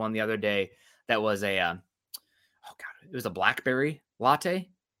just had one the other day that was it was a blackberry latte.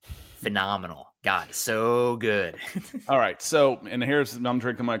 Phenomenal. God, so good. All right. So, and I'm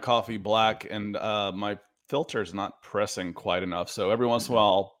drinking my coffee black, and my filter's not pressing quite enough. So every once in a while,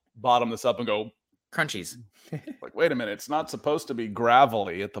 I'll bottom this up and go crunchies. Like, wait a minute, it's not supposed to be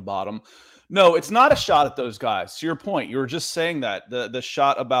gravelly at the bottom. No, it's not a shot at those guys. To your point, you were just saying that the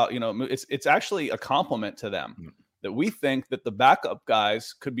shot about, it's actually a compliment to them that we think that the backup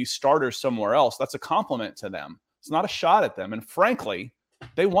guys could be starters somewhere else. That's a compliment to them. It's not a shot at them. And frankly,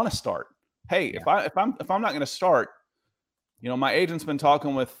 they want to start. Hey, if I'm not going to start, my agent's been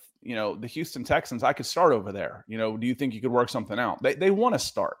talking with, the Houston Texans. I could start over there. Do you think you could work something out? They want to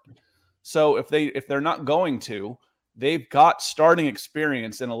start. So if they're not going to, they've got starting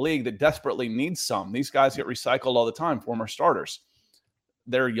experience in a league that desperately needs some. These guys get recycled all the time, former starters.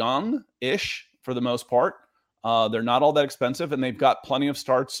 They're young-ish for the most part. They're not all that expensive, and they've got plenty of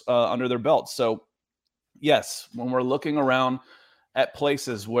starts under their belts. So, yes, when we're looking around at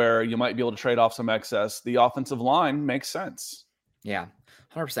places where you might be able to trade off some excess, the offensive line makes sense. Yeah,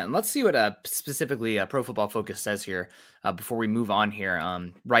 100%. Let's see what specifically Pro Football Focus says here before we move on here.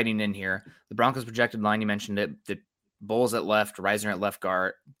 Writing in here, the Broncos projected line, you mentioned it, the Bowles at left, Reisner at left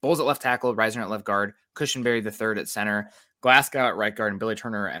guard, Bowles at left tackle, Reisner at left guard, Cushenberry the third at center, Glasgow at right guard, and Billy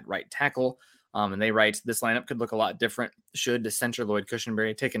Turner at right tackle. And they write, this lineup could look a lot different should center Lloyd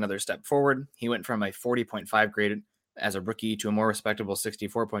Cushenberry take another step forward. He went from a 40.5 graded as a rookie to a more respectable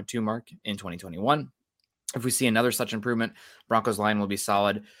 64.2 mark in 2021. If we see another such improvement, Broncos line will be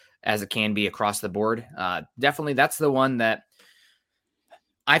solid as it can be across the board. Definitely, that's the one that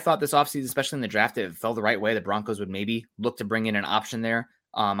I thought this offseason, especially in the draft, it fell the right way. The Broncos would maybe look to bring in an option there.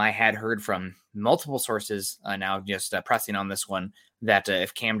 I had heard from multiple sources now just pressing on this one that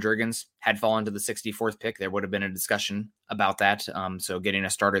if Cam Jurgens had fallen to the 64th pick, there would have been a discussion about that. So getting a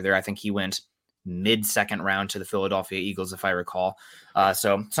starter there, I think he went mid-second round to the Philadelphia Eagles, if I recall.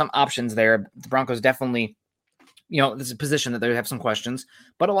 So some options there. The Broncos definitely, this is a position that they have some questions,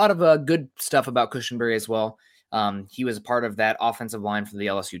 but a lot of good stuff about Cushenberry as well. He was a part of that offensive line for the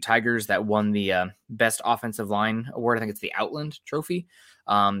LSU Tigers that won the best offensive line award. I think it's the Outland Trophy.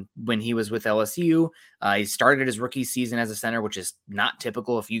 When he was with LSU, he started his rookie season as a center, which is not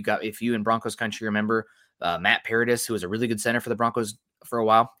typical. If you in Broncos country remember Matt Paradis, who was a really good center for the Broncos for a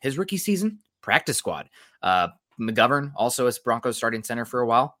while, his rookie season, practice squad. McGovern, also as Broncos starting center for a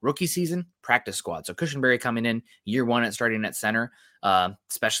while, rookie season, practice squad. So Cushenberry coming in year one at starting at center,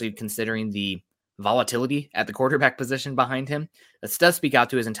 especially considering the volatility at the quarterback position behind him. This does speak out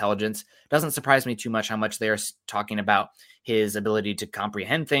to his intelligence. Doesn't surprise me too much how much they are talking about his ability to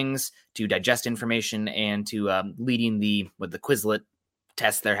comprehend things, to digest information, and to leading the Quizlet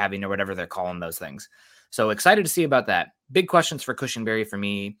test they're having or whatever they're calling those things. So excited to see about that. Big questions for Cushenberry for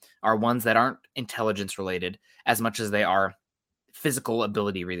me are ones that aren't intelligence related as much as they are physical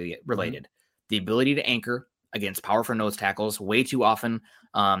ability related. Mm-hmm. The ability to anchor against powerful nose tackles. Way too often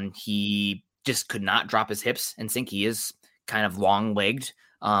he just could not drop his hips and sink. He is kind of long-legged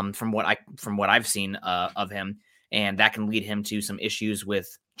from what I've seen of him, and that can lead him to some issues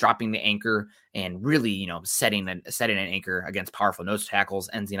with dropping the anchor and really, setting an anchor against powerful nose tackles,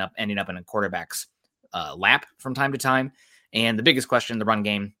 ending up in a quarterback's lap from time to time. And the biggest question, the run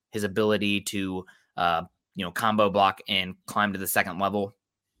game, his ability to combo block and climb to the second level.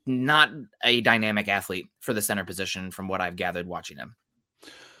 Not a dynamic athlete for the center position from what I've gathered watching him.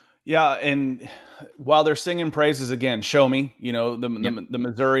 Yeah, and while they're singing praises again, show me, the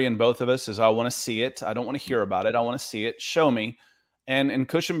Missouri in both of us is I want to see it. I don't want to hear about it. I want to see it. Show me. And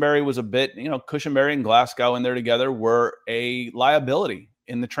Cushenberry was a bit, Cushenberry and Glasgow in there together were a liability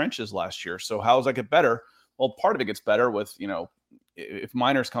in the trenches last year. So how does that get better? Well, part of it gets better with, if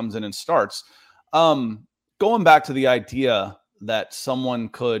Miners comes in and starts. Going back to the idea that someone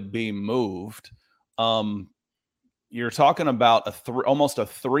could be moved, you're talking about almost a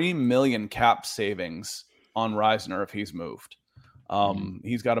 $3 million cap savings on Reisner if he's moved.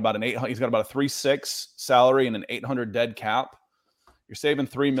 He's got about a 3.6 salary and an 800 dead cap. You're saving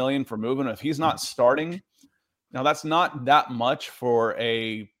 $3 million for moving. If he's not starting, now that's not that much for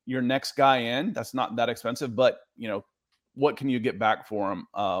your next guy in. That's not that expensive, but what can you get back for him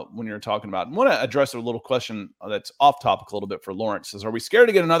when you're talking about? I want to address a little question that's off topic a little bit for Lawrence. Are we scared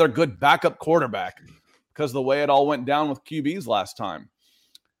to get another good backup quarterback? Because the way it all went down with QBs last time,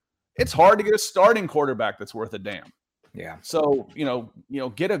 it's hard to get a starting quarterback that's worth a damn. Yeah. So,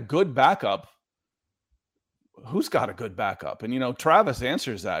 get a good backup. Who's got a good backup? And, Travis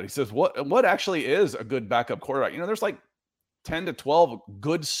answers that. He says, what actually is a good backup quarterback? There's like 10 to 12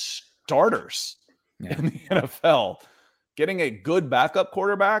 good starters in the NFL. Getting a good backup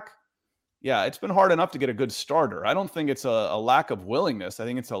quarterback, yeah, it's been hard enough to get a good starter. I don't think it's a lack of willingness. I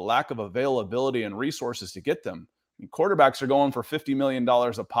think it's a lack of availability and resources to get them. Quarterbacks are going for $50 million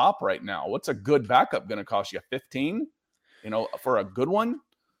a pop right now. What's a good backup going to cost you? 15, for a good one.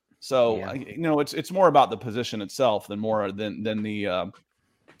 So, it's more about the position itself than the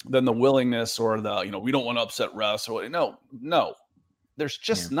willingness or we don't want to upset Russ. Or no, there's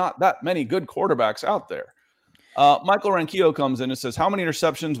just not that many good quarterbacks out there. Michael Ranquillo comes in and says, how many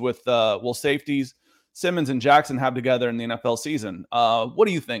interceptions will safeties Simmons and Jackson have together in the NFL season? What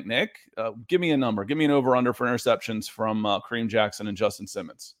do you think, Nick? Give me a number. Give me an over-under for interceptions from Kareem Jackson and Justin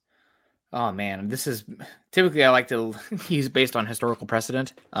Simmons. Oh man, this is typically I like to use based on historical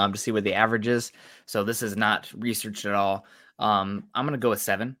precedent to see what the average is. So this is not researched at all. I'm gonna go with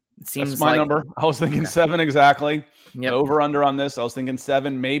 7. It seems That's my number. I was thinking 7 exactly. Yep. The over under on this, I was thinking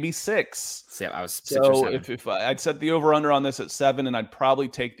 7, maybe 6. So I was 6 so or 7. if I'd set the over under on this at 7, and I'd probably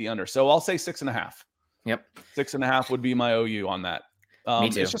take the under. So I'll say 6.5. Yep. 6.5 would be my OU on that. Me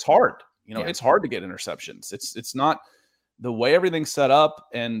too. It's just hard. It's hard to get interceptions. It's not the way everything's set up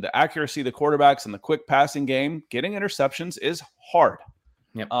and the accuracy of the quarterbacks and the quick passing game. Getting interceptions is hard.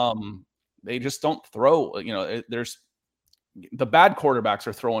 Yep. They just don't throw. There's the bad quarterbacks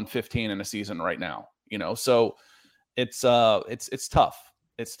are throwing 15 in a season right now. So it's tough.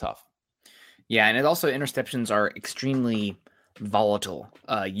 It's tough. Yeah, and it also interceptions are extremely volatile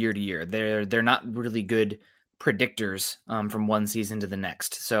year to year. They're not really good predictors from one season to the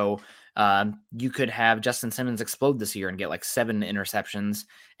next. So you could have Justin Simmons explode this year and get like 7 interceptions,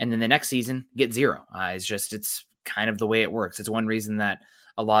 and then the next season get 0. It's kind of the way it works. It's one reason that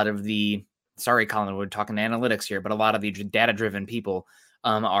a lot of the Colin, we're talking analytics here, but a lot of the data-driven people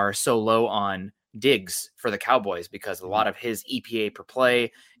are so low on Diggs for the Cowboys, because a lot of his EPA per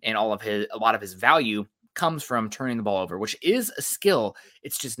play and a lot of his value comes from turning the ball over, which is a skill.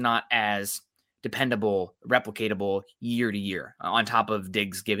 It's just not as dependable, replicatable year to year, on top of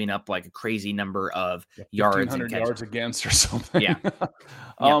Diggs giving up like a crazy number of yards, 1,500 yards against or something. Yeah.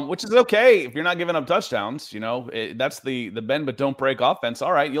 Which is okay if you're not giving up touchdowns. That's the bend but don't break offense.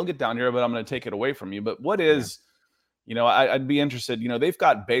 All right, you'll get down here, but I'm going to take it away from you. But what is, I'd be interested. They've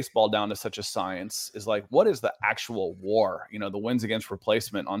got baseball down to such a science. Is like, what is the actual WAR? The wins against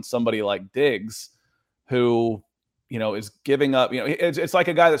replacement on somebody like Diggs, who is giving up. It's like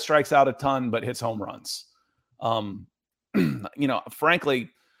a guy that strikes out a ton but hits home runs. Frankly,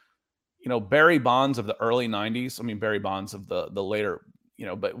 Barry Bonds of the early 90s. I mean, Barry Bonds of the later,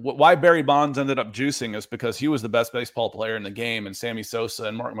 but why Barry Bonds ended up juicing is because he was the best baseball player in the game, and Sammy Sosa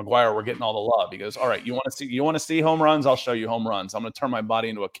and Mark McGwire were getting all the love. He goes, all right, you want to see home runs? I'll show you home runs. I'm going to turn my body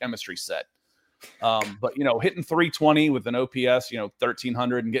into a chemistry set. But hitting 320 with an OPS,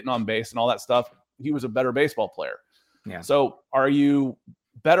 1,300 and getting on base and all that stuff, he was a better baseball player. Yeah. So are you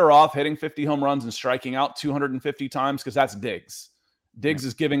better off hitting 50 home runs and striking out 250 times? Because that's Diggs. Diggs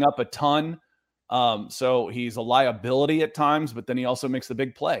is giving up a ton. So he's a liability at times, but then he also makes the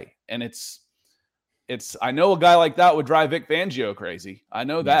big play. And I know a guy like that would drive Vic Fangio crazy. I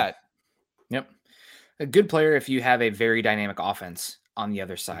know that. Yep. A good player if you have a very dynamic offense on the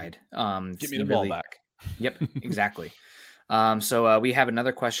other side. Give me the ball back. Yep, exactly. So we have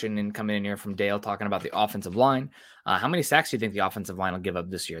another question coming in here from Dale talking about the offensive line. How many sacks do you think the offensive line will give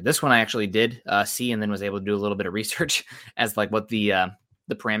up this year? This one I actually did see, and then was able to do a little bit of research as like what the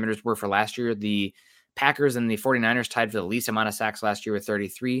parameters were for last year. The Packers and the 49ers tied for the least amount of sacks last year with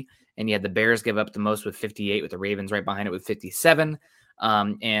 33, and you had the Bears give up the most with 58, with the Ravens right behind it with 57.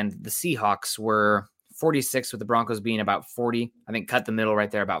 And the Seahawks were 46, with the Broncos being about 40. I think cut the middle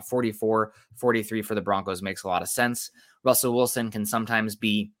right there, about 44, 43 for the Broncos makes a lot of sense. Russell Wilson can sometimes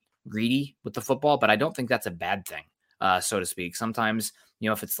be greedy with the football, but I don't think that's a bad thing, so to speak. Sometimes,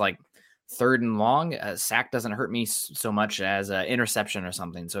 if it's like 3rd and long, a sack doesn't hurt me so much as an interception or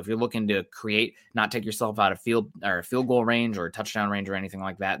something. So if you're looking to create, not take yourself out of field goal range or touchdown range or anything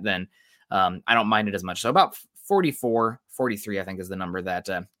like that, then I don't mind it as much. So about 44, 43, I think is the number that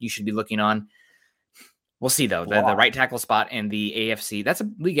you should be looking on. We'll see though. The right tackle spot and the AFC, that's a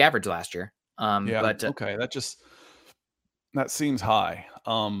league average last year. But okay. That seems high.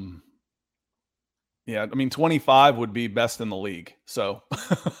 Yeah, I mean, 25 would be best in the league. So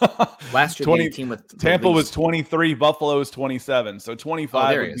last year, the team with Tampa was 23, Buffalo was 27. So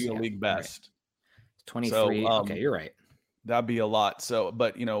 25 would be the league best. Right. 23. So, okay, you're right. That'd be a lot. So,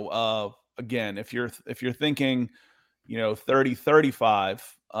 but again, if you're thinking, 30,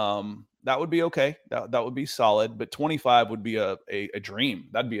 35, that would be okay. That would be solid. But 25 would be a dream.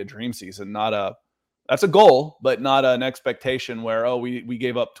 That'd be a dream season, that's a goal, but not an expectation where, we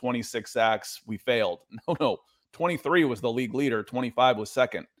gave up 26 sacks, we failed. No. 23 was the league leader. 25 was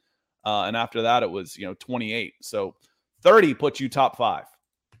second. And after that, it was, 28. So 30 puts you top 5.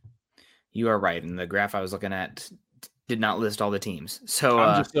 You are right. And the graph I was looking at did not list all the teams. So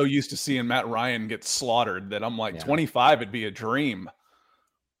I'm just so used to seeing Matt Ryan get slaughtered that I'm like, 25 would be a dream.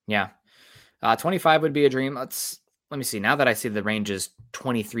 Yeah. 25 would be a dream. Let me see. Now that I see the range is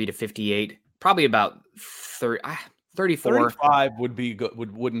 23 to 58, probably about 34. 35 would be good.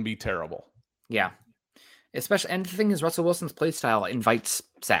 Wouldn't be terrible. Yeah. Especially, and the thing is, Russell Wilson's play style invites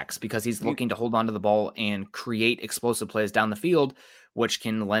sacks because he's looking to hold onto the ball and create explosive plays down the field, which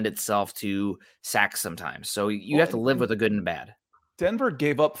can lend itself to sacks sometimes. So you have to live with a good and bad. Denver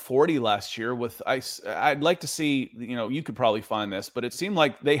gave up 40 last year with ice. I'd like to see, you could probably find this, but it seemed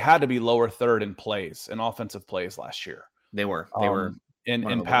like they had to be lower third in plays and offensive plays last year. They were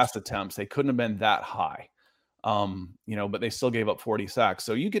in pass attempts. They couldn't have been that high. But they still gave up 40 sacks.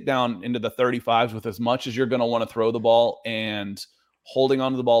 So you get down into the 35s with as much as you're going to want to throw the ball and holding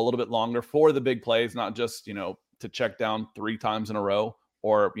onto the ball a little bit longer for the big plays, not just, to check down 3 times in a row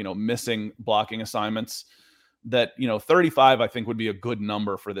or, missing blocking assignments. That 35 I think would be a good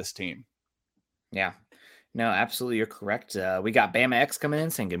number for this team. Yeah, no, absolutely, you're correct. We got Bama X coming in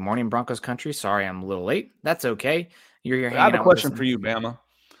saying good morning Broncos country. Sorry I'm a little late. That's okay. You're here. I have a question for you, Bama.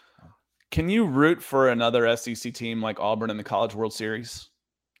 Can you root for another SEC team like Auburn in the College World Series?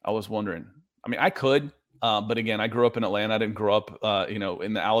 I was wondering. I mean, I could, but again, I grew up in Atlanta. I didn't grow up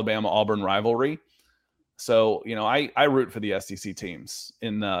in the Alabama Auburn rivalry. So, I root for the SEC teams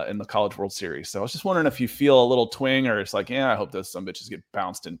in the College World Series. So I was just wondering if you feel a little twing or it's like, I hope those some bitches get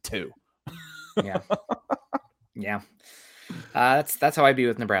bounced in 2. Yeah. Yeah. That's how I be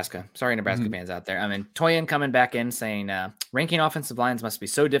with Nebraska. Sorry, Nebraska fans out there. I mean, Toyin coming back in saying ranking offensive lines must be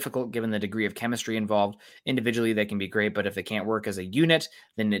so difficult given the degree of chemistry involved. Individually, they can be great, but if they can't work as a unit,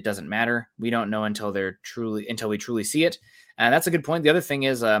 then it doesn't matter. We don't know until we truly see it. And that's a good point. The other thing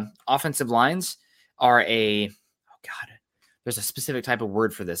is offensive lines are there's a specific type of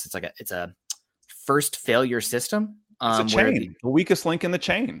word for this. It's a first failure system. It's a chain, the weakest link in the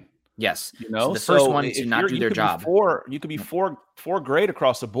chain. Yes. So the first one to not do their job. You could be four great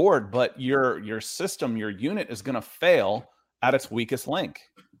across the board, but your system, your unit is going to fail at its weakest link.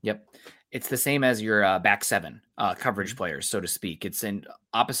 Yep. It's the same as your back 7 coverage players, so to speak. It's an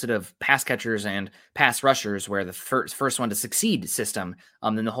opposite of pass catchers and pass rushers, where the first one to succeed system,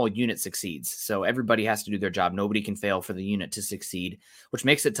 then the whole unit succeeds. So everybody has to do their job. Nobody can fail for the unit to succeed, which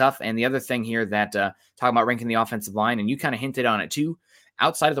makes it tough. And the other thing here that talking about ranking the offensive line, and you kind of hinted on it too,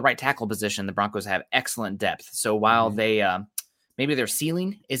 outside of the right tackle position, the Broncos have excellent depth. So while they maybe their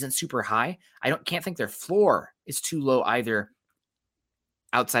ceiling isn't super high, can't think their floor is too low either,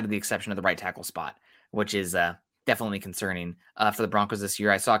 outside of the exception of the right tackle spot, which is definitely concerning for the Broncos this year.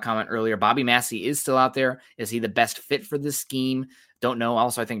 I saw a comment earlier. Bobby Massey is still out there. Is he the best fit for this scheme? Don't know.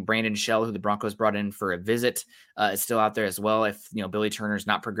 Also, I think Brandon Shell, who the Broncos brought in for a visit, is still out there as well. If Billy Turner's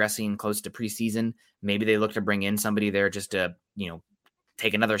not progressing close to preseason, maybe they look to bring in somebody there just to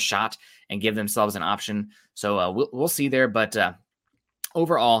take another shot and give themselves an option. So we'll see there. But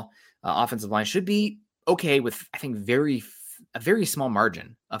overall, offensive line should be okay with, I think, a very small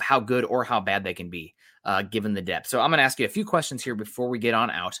margin of how good or how bad they can be, given the depth. So I'm going to ask you a few questions here before we get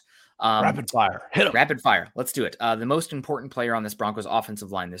on out. Rapid fire. Hit 'em. Rapid fire. Let's do it. The most important player on this Broncos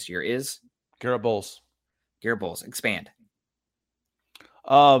offensive line this year is? Garrett Bowles. Garrett Bowles. Expand.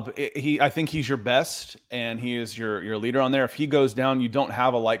 I think he's your best, and he is your leader on there. If he goes down, you don't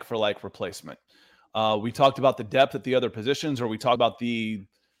have a like-for-like replacement. We talked about the depth at the other positions, or we talked about the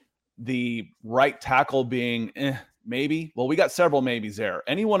right tackle being maybe. Well, we got several maybes there.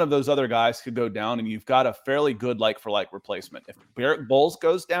 Any one of those other guys could go down, and you've got a fairly good like-for-like replacement. If Garrett Bowles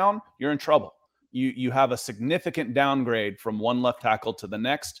goes down, you're in trouble. You have a significant downgrade from one left tackle to the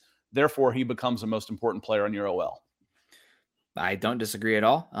next. Therefore, he becomes the most important player on your OL. I don't disagree at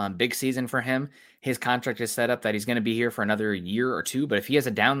all. Big season for him. His contract is set up that he's going to be here for another year or two. But if he has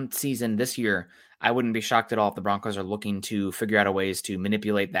a down season this year, I wouldn't be shocked at all if the Broncos are looking to figure out a ways to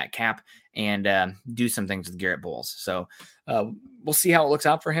manipulate that cap and do some things with Garrett Bowles. So we'll see how it looks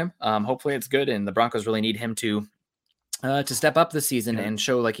out for him. Hopefully it's good, and the Broncos really need him to step up this season and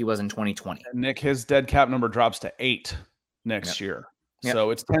show like he was in 2020. Nick, his dead cap number drops to 8 next year. Yep. So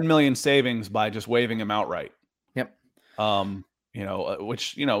it's 10 million savings by just waiving him outright. Yep.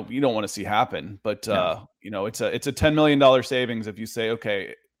 Which, you don't want to see happen, but it's a $10 million savings. If you say,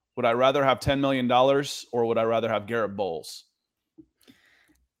 okay, would I rather have $10 million or would I rather have Garrett Bowles?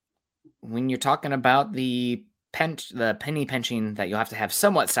 When you're talking about the penny pinching that you'll have to have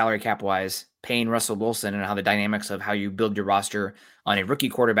somewhat salary cap wise, paying Russell Wilson, and how the dynamics of how you build your roster on a rookie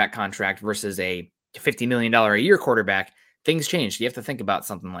quarterback contract versus a $50 million a year quarterback, things change. You have to think about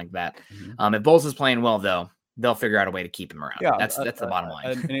something like that. Mm-hmm. If Bowles is playing well, though, they'll figure out a way to keep him around. Yeah, that's the bottom line.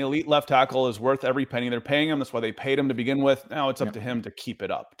 An elite left tackle is worth every penny they're paying him. That's why they paid him to begin with. Now it's up to him to keep it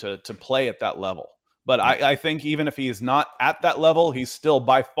up, to play at that level. But I think even if he is not at that level, he's still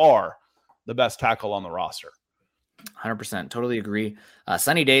by far the best tackle on the roster. 100%. Totally agree.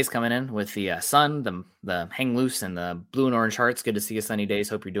 Sunny Days coming in with the sun, the hang loose, and the blue and orange hearts. Good to see you, Sunny Days.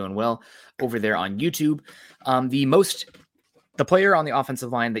 Hope you're doing well over there on YouTube. The player on the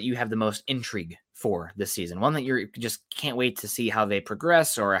offensive line that you have the most intrigue for this season, one that you just can't wait to see how they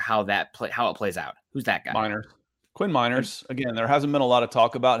progress or how it plays out. Who's that guy? Minor. Quinn Miners, again, there hasn't been a lot of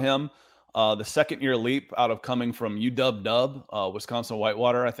talk about him. The second-year leap out of coming from UW, Wisconsin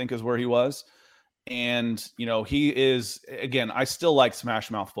Whitewater, I think is where he was. And, he is, again, I still like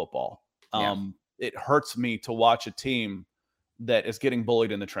smash mouth football. It hurts me to watch a team that is getting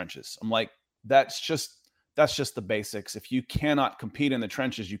bullied in the trenches. I'm like, that's just the basics. If you cannot compete in the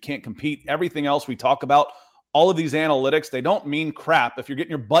trenches, you can't compete. Everything else we talk about, all of these analytics, they don't mean crap if you're getting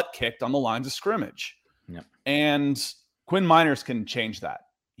your butt kicked on the lines of scrimmage. Yep. And Quinn Miners can change that.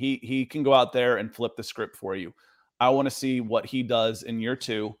 He can go out there and flip the script for you. I want to see what he does in year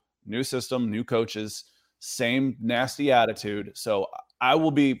 2. New system, new coaches, same nasty attitude. So I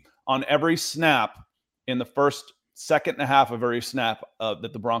will be on every snap in the first second and a half of every snap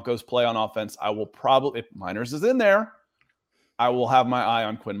that the Broncos play on offense. I will probably, if Miners is in there, I will have my eye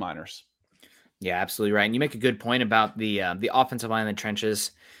on Quinn Miners. Yeah, absolutely right. And you make a good point about the offensive line in the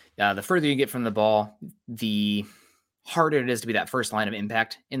trenches. The further you get from the ball, the harder it is to be that first line of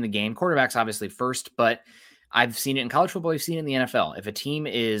impact in the game. Quarterback's obviously first, but I've seen it in college football. I've seen it in the NFL. If a team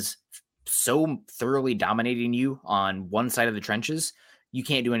is so thoroughly dominating you on one side of the trenches, you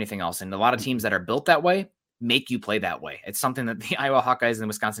can't do anything else. And a lot of teams that are built that way make you play that way. It's something that the Iowa Hawkeyes and the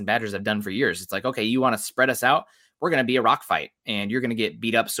Wisconsin Badgers have done for years. It's like, okay, you want to spread us out? We're going to be a rock fight, and you're going to get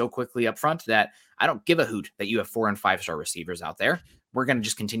beat up so quickly up front that I don't give a hoot that you have 4 and 5 star receivers out there. We're going to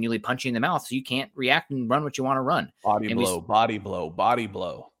just continually punch you in the mouth so you can't react and run what you want to run. Body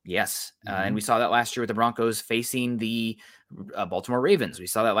blow. Yes. And we saw that last year with the Broncos facing the Baltimore Ravens. We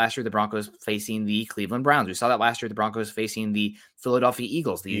saw that last year with the Broncos facing the Cleveland Browns. We saw that last year with the Broncos facing the Philadelphia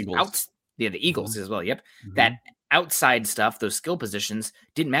Eagles. The Eagles as well. Yep. Mm-hmm. That outside stuff, those skill positions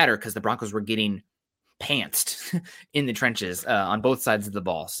didn't matter because the Broncos were getting pantsed in the trenches on both sides of the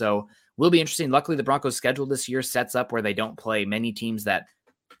ball. So will be interesting. Luckily, the Broncos schedule this year sets up where they don't play many teams that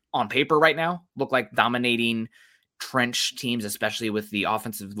on paper right now look like dominating trench teams, especially with the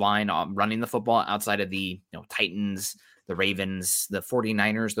offensive line running the football outside of the Titans, the Ravens, the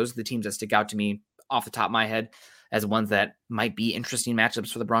 49ers. Those are the teams that stick out to me off the top of my head as ones that might be interesting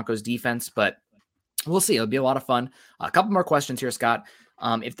matchups for the Broncos defense, but we'll see. It'll be a lot of fun. A couple more questions here, Scott.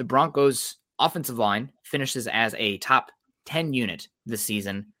 If the Broncos offensive line finishes as a top 10 unit this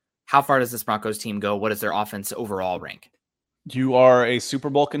season, how far does this Broncos team go? What is their offense overall rank? You are a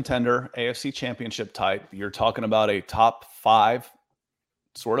Super Bowl contender, AFC championship type. You're talking about a top 5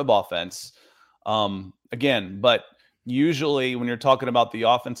 sort of offense. Again, but usually when you're talking about the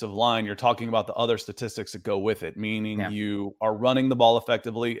offensive line, you're talking about the other statistics that go with it, meaning you are running the ball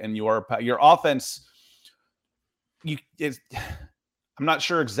effectively and your offense, I'm not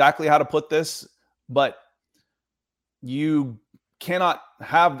sure exactly how to put this, but you cannot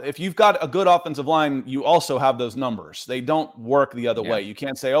have, if you've got a good offensive line, you also have those numbers. They don't work the other way. You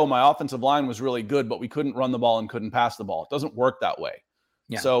can't say, oh, my offensive line was really good, but we couldn't run the ball and couldn't pass the ball. It doesn't work that way.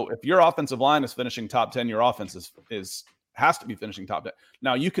 Yeah. So if your offensive line is finishing top 10, your offense has to be finishing top 10.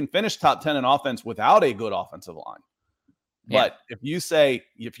 Now you can finish top 10 in offense without a good offensive line. Yeah. But if you say,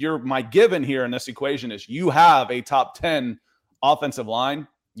 my given here in this equation is you have a top 10 offensive line,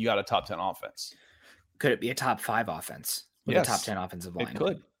 you got a top 10 offense. Could it be a top 5 offense with a top 10 offensive line? It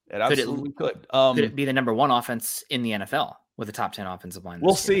could. It absolutely could. Could it be the number 1 offense in the NFL with a top 10 offensive line?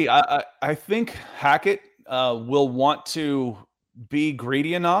 We'll see. I think Hackett will want to be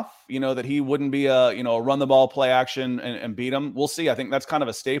greedy enough, that he wouldn't be a run the ball, play action and beat him. We'll see. I think that's kind of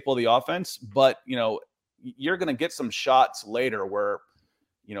a staple of the offense, but you're going to get some shots later where,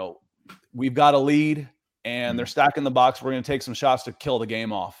 we've got a lead and they're stacking the box. We're going to take some shots to kill the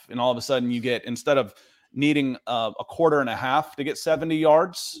game off. And all of a sudden you get, instead of needing a quarter and a half to get 70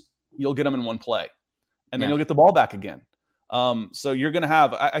 yards, you'll get them in one play and then you'll get the ball back again. So you're going to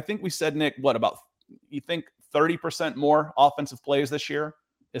have, I think we said, Nick, you think 30% more offensive plays this year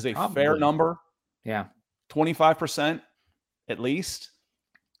is a fair number? Yeah. 25% at least.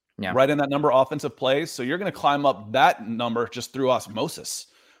 Yeah. Right in that number of offensive plays. So you're going to climb up that number just through osmosis,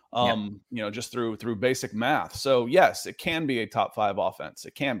 just through basic math. So yes, it can be a top 5 offense.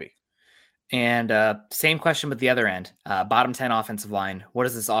 It can be. And same question with the other end, bottom 10 offensive line. What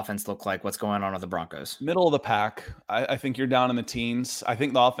does this offense look like? What's going on with the Broncos? Middle of the pack. I think you're down in the teens. I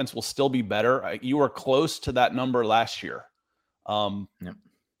think the offense will still be better. You were close to that number last year.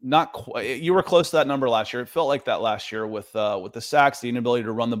 Not quite. You were close to that number last year. It felt like that last year with the sacks, the inability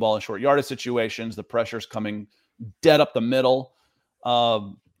to run the ball in short yardage situations, the pressure's coming dead up the middle.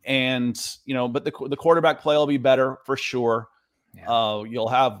 But the quarterback play will be better for sure. Yeah. You'll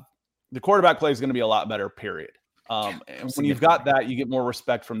have, the quarterback play is going to be a lot better, period. And when you've got that, you get more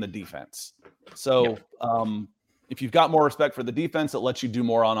respect from the defense. So, If you've got more respect for the defense, it lets you do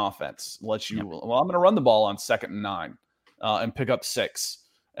more on offense. It lets you, well, I'm going to run the ball on 2nd and 9 and pick up 6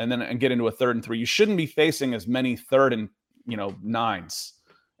 and get into a 3rd and 3. You shouldn't be facing as many 3rd and 9s.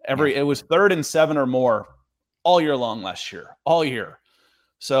 It was 3rd and 7 or more all year long last year, all year.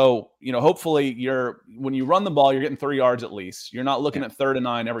 So, hopefully when you run the ball, you're getting 3 yards at least. You're not looking at 3rd and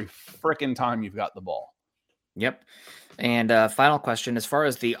 9 every freaking time you've got the ball. Yep. And final question, as far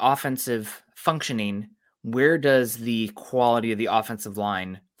as the offensive functioning, where does the quality of the offensive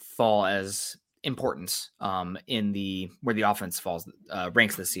line fall as importance where the offense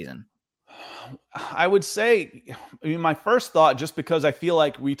ranks this season? I would say, my first thought, just because I feel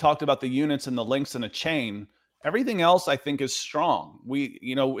like we talked about the units and the links in a chain, everything else I think is strong.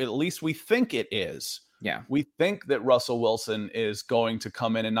 At least we think it is. Yeah. We think that Russell Wilson is going to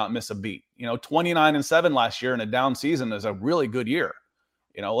come in and not miss a beat. 29-7 last year in a down season is a really good year.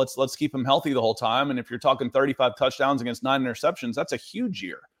 Let's keep him healthy the whole time. And if you're talking 35 touchdowns against 9 interceptions, that's a huge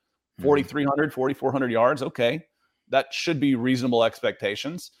year. 4,300, 4,400 yards. Okay. That should be reasonable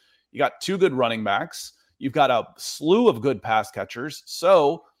expectations. You got 2 good running backs. You've got a slew of good pass catchers.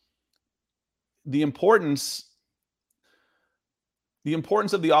 So the importance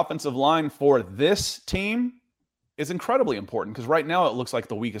of the offensive line for this team is incredibly important, because right now it looks like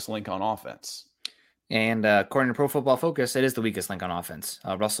the weakest link on offense. And according to Pro Football Focus, it is the weakest link on offense.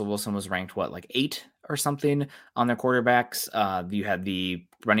 Russell Wilson was ranked, 8 or something on their quarterbacks. You had the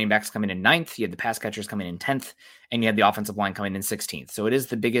running backs coming in 9th. You had the pass catchers coming in 10th. And you had the offensive line coming in 16th. So it is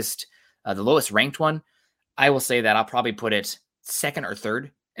the biggest, the lowest ranked one. I will say that I'll probably put it 2nd or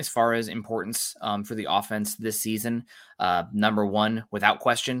 3rd as far as importance for the offense this season. Number 1, without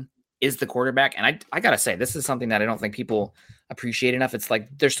question, is the quarterback. And I got to say, this is something that I don't think people appreciate enough. It's like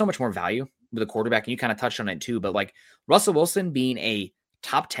there's so much more value with a quarterback, and you kind of touched on it too, but Russell Wilson being a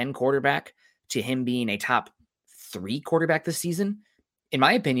top 10 quarterback to him being a top 3 quarterback this season, in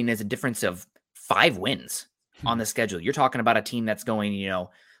my opinion, is a difference of 5 wins on the schedule. You're talking about a team that's going,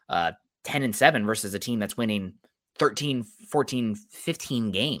 10-7 versus a team that's winning 13, 14,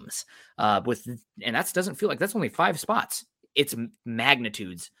 15 games and that doesn't feel like that's only 5 spots. It's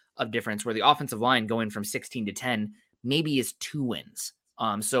magnitudes of difference, where the offensive line going from 16 to 10 maybe is 2 wins.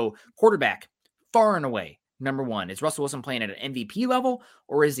 So quarterback, far and away, number 1. Is Russell Wilson playing at an MVP level,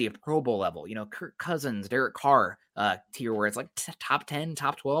 or is he a Pro Bowl level? Kirk Cousins, Derek Carr tier, where it's like top 10,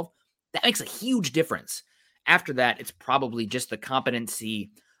 top 12. That makes a huge difference. After that, it's probably just the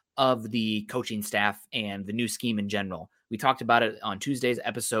competency of the coaching staff and the new scheme in general. We talked about it on Tuesday's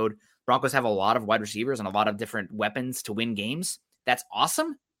episode. Broncos have a lot of wide receivers and a lot of different weapons to win games. That's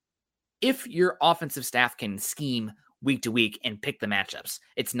awesome if your offensive staff can scheme week to week and pick the matchups.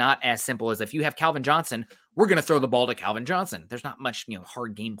 It's not as simple as, if you have Calvin Johnson, we're going to throw the ball to Calvin Johnson. There's not much,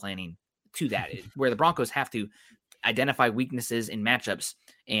 hard game planning to that, where the Broncos have to identify weaknesses in matchups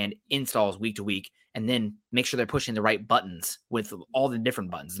and installs week to week, and then make sure they're pushing the right buttons with all the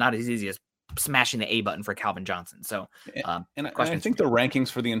different buttons. Not as easy as smashing the A button for Calvin Johnson. So, and I think the rankings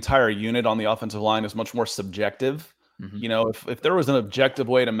for the entire unit on the offensive line is much more subjective. Mm-hmm. If there was an objective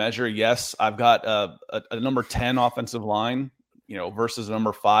way to measure, yes, I've got a number 10 offensive line, versus a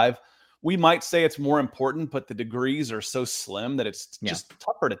number 5. We might say it's more important, but the degrees are so slim that it's just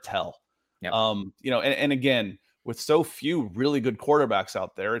tougher to tell. Yep. And again, with so few really good quarterbacks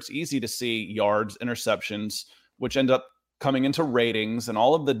out there, it's easy to see yards, interceptions, which end up coming into ratings and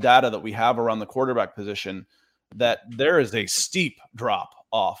all of the data that we have around the quarterback position, that there is a steep drop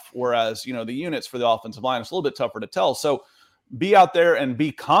off. Whereas, the units for the offensive line, it's a little bit tougher to tell. So be out there and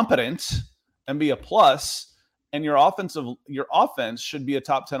be competent and be a plus. And your offense should be a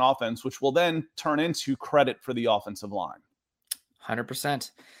top 10 offense, which will then turn into credit for the offensive line.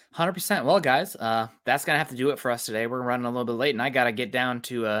 100%. Well, guys, that's going to have to do it for us today. We're running a little bit late, and I got to get down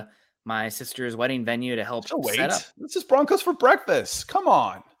to my sister's wedding venue to help set up. This is Broncos for breakfast. Come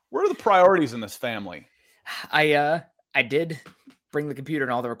on. Where are the priorities in this family? I did bring the computer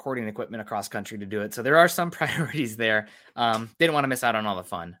and all the recording equipment across country to do it. So there are some priorities there. Didn't want to miss out on all the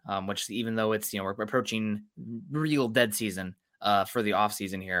fun, which, even though it's, we're approaching real dead season for the off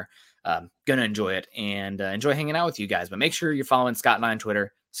season here, gonna enjoy it and enjoy hanging out with you guys. But make sure you're following Scott and I on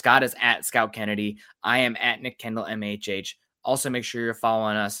Twitter. Scott is at Scout Kennedy. I am at Nick Kendall MHH. Also make sure you're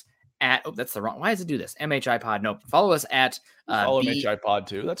following us at, that's the wrong, why does it do this? MHI Pod. Nope. Follow us at follow MHI Pod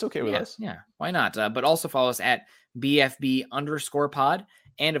too. That's okay with us. Yeah, why not? But also follow us at BFB_pod,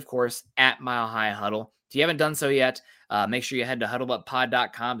 and of course at Mile High Huddle. If you haven't done so yet, make sure you head to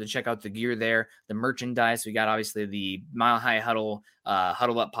huddleuppod.com to check out the gear there, the merchandise. We got obviously the Mile High Huddle,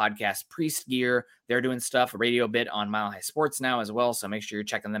 Huddle Up Podcast Priest gear. They're doing stuff, a radio bit on Mile High Sports now as well. So make sure you're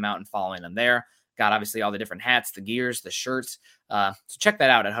checking them out and following them there. Got obviously all the different hats, the gears, the shirts. So check that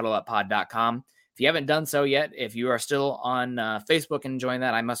out at huddleuppod.com. If you haven't done so yet, if you are still on Facebook and enjoying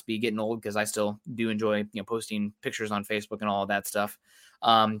that, I must be getting old because I still do enjoy posting pictures on Facebook and all of that stuff.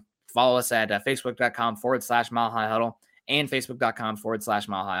 Follow us at facebook.com/Mile High Huddle and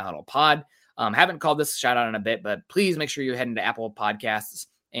facebook.com/Mile High Huddle pod. Haven't called this a shout out in a bit, but please make sure you head into Apple Podcasts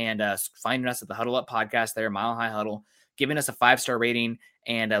and finding us at the Huddle Up Podcast there, Mile High Huddle, giving us a 5-star rating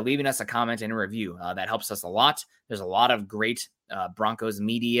and leaving us a comment and a review. That helps us a lot. There's a lot of great Broncos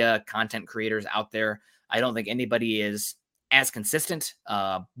media content creators out there. I don't think anybody is as consistent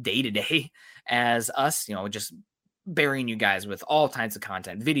day to day as us, just burying you guys with all kinds of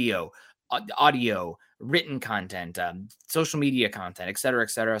content, video, audio, written content, social media content, et cetera, et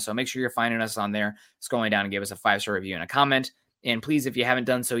cetera. So make sure you're finding us on there, scrolling down and give us a 5-star review and a comment. And please, if you haven't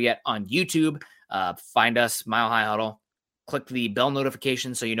done so yet on YouTube, find us, Mile High Huddle. Click the bell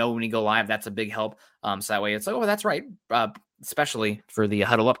notification so you know when we go live. That's a big help. So that way it's like, oh, that's right. Especially for the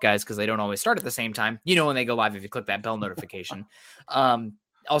Huddle Up guys, because they don't always start at the same time. When they go live if you click that bell notification.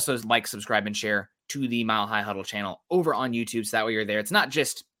 Also, like, subscribe, and share to the Mile High Huddle channel over on YouTube. So that way you're there. It's not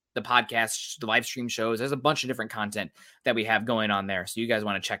just the podcast, the live stream shows. There's a bunch of different content that we have going on there. So you guys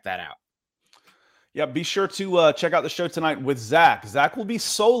want to check that out. Yeah, be sure to check out the show tonight with Zach. Zach will be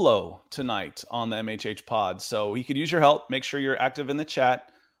solo tonight on the MHH pod, so he could use your help. Make sure you're active in the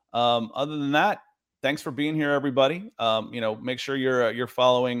chat. Other than that, thanks for being here, everybody. Make sure you're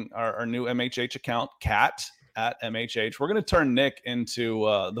following our new MHH account, Cat at MHH. We're going to turn Nick into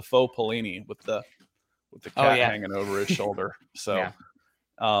the faux Pelini with the cat hanging over his shoulder. So, yeah.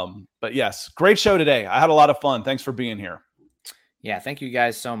 But yes, great show today. I had a lot of fun. Thanks for being here. Yeah, thank you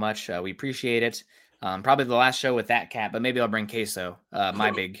guys so much. We appreciate it. Probably the last show with that cat, but maybe I'll bring Queso,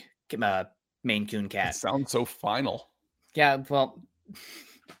 my big Maine Coon cat. That sounds so final. Yeah, well,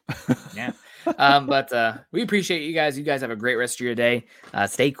 yeah. But we appreciate you guys. You guys have a great rest of your day.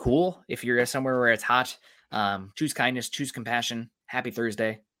 Stay cool if you're somewhere where it's hot. Choose kindness, choose compassion. Happy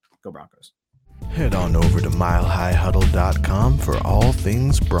Thursday. Go Broncos. Head on over to milehighhuddle.com for all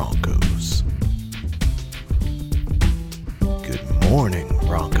things Broncos. Good morning,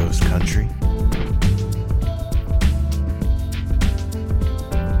 Broncos country.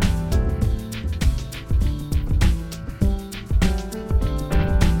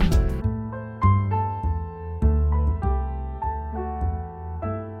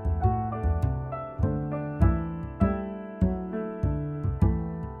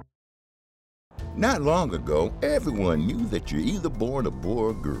 Not long ago, everyone knew that you're either born a boy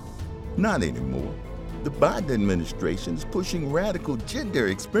or girl. Not anymore. The Biden administration is pushing radical gender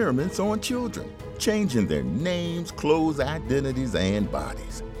experiments on children, changing their names, clothes, identities, and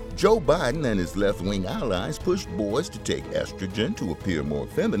bodies. Joe Biden and his left-wing allies push boys to take estrogen to appear more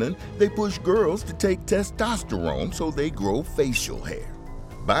feminine. They push girls to take testosterone so they grow facial hair.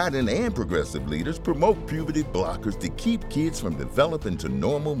 Biden and progressive leaders promote puberty blockers to keep kids from developing to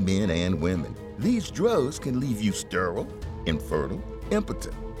normal men and women. These drugs can leave you sterile, infertile,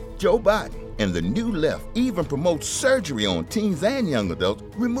 impotent. Joe Biden and the new left even promote surgery on teens and young adults,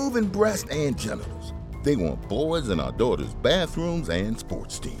 removing breast and genitals. They want boys in our daughters' bathrooms and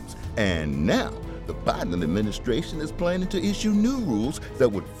sports teams. And now, the Biden administration is planning to issue new rules that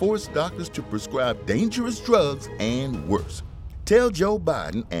would force doctors to prescribe dangerous drugs and worse. Tell Joe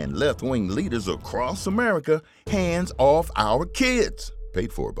Biden and left-wing leaders across America, hands off our kids.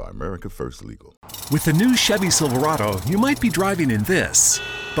 Paid for by America First Legal. With the new Chevy Silverado, you might be driving in this.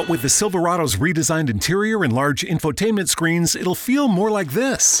 But with the Silverado's redesigned interior and large infotainment screens, it'll feel more like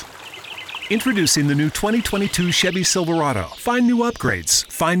this. Introducing the new 2022 Chevy Silverado. Find new upgrades.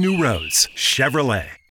 Find new roads. Chevrolet.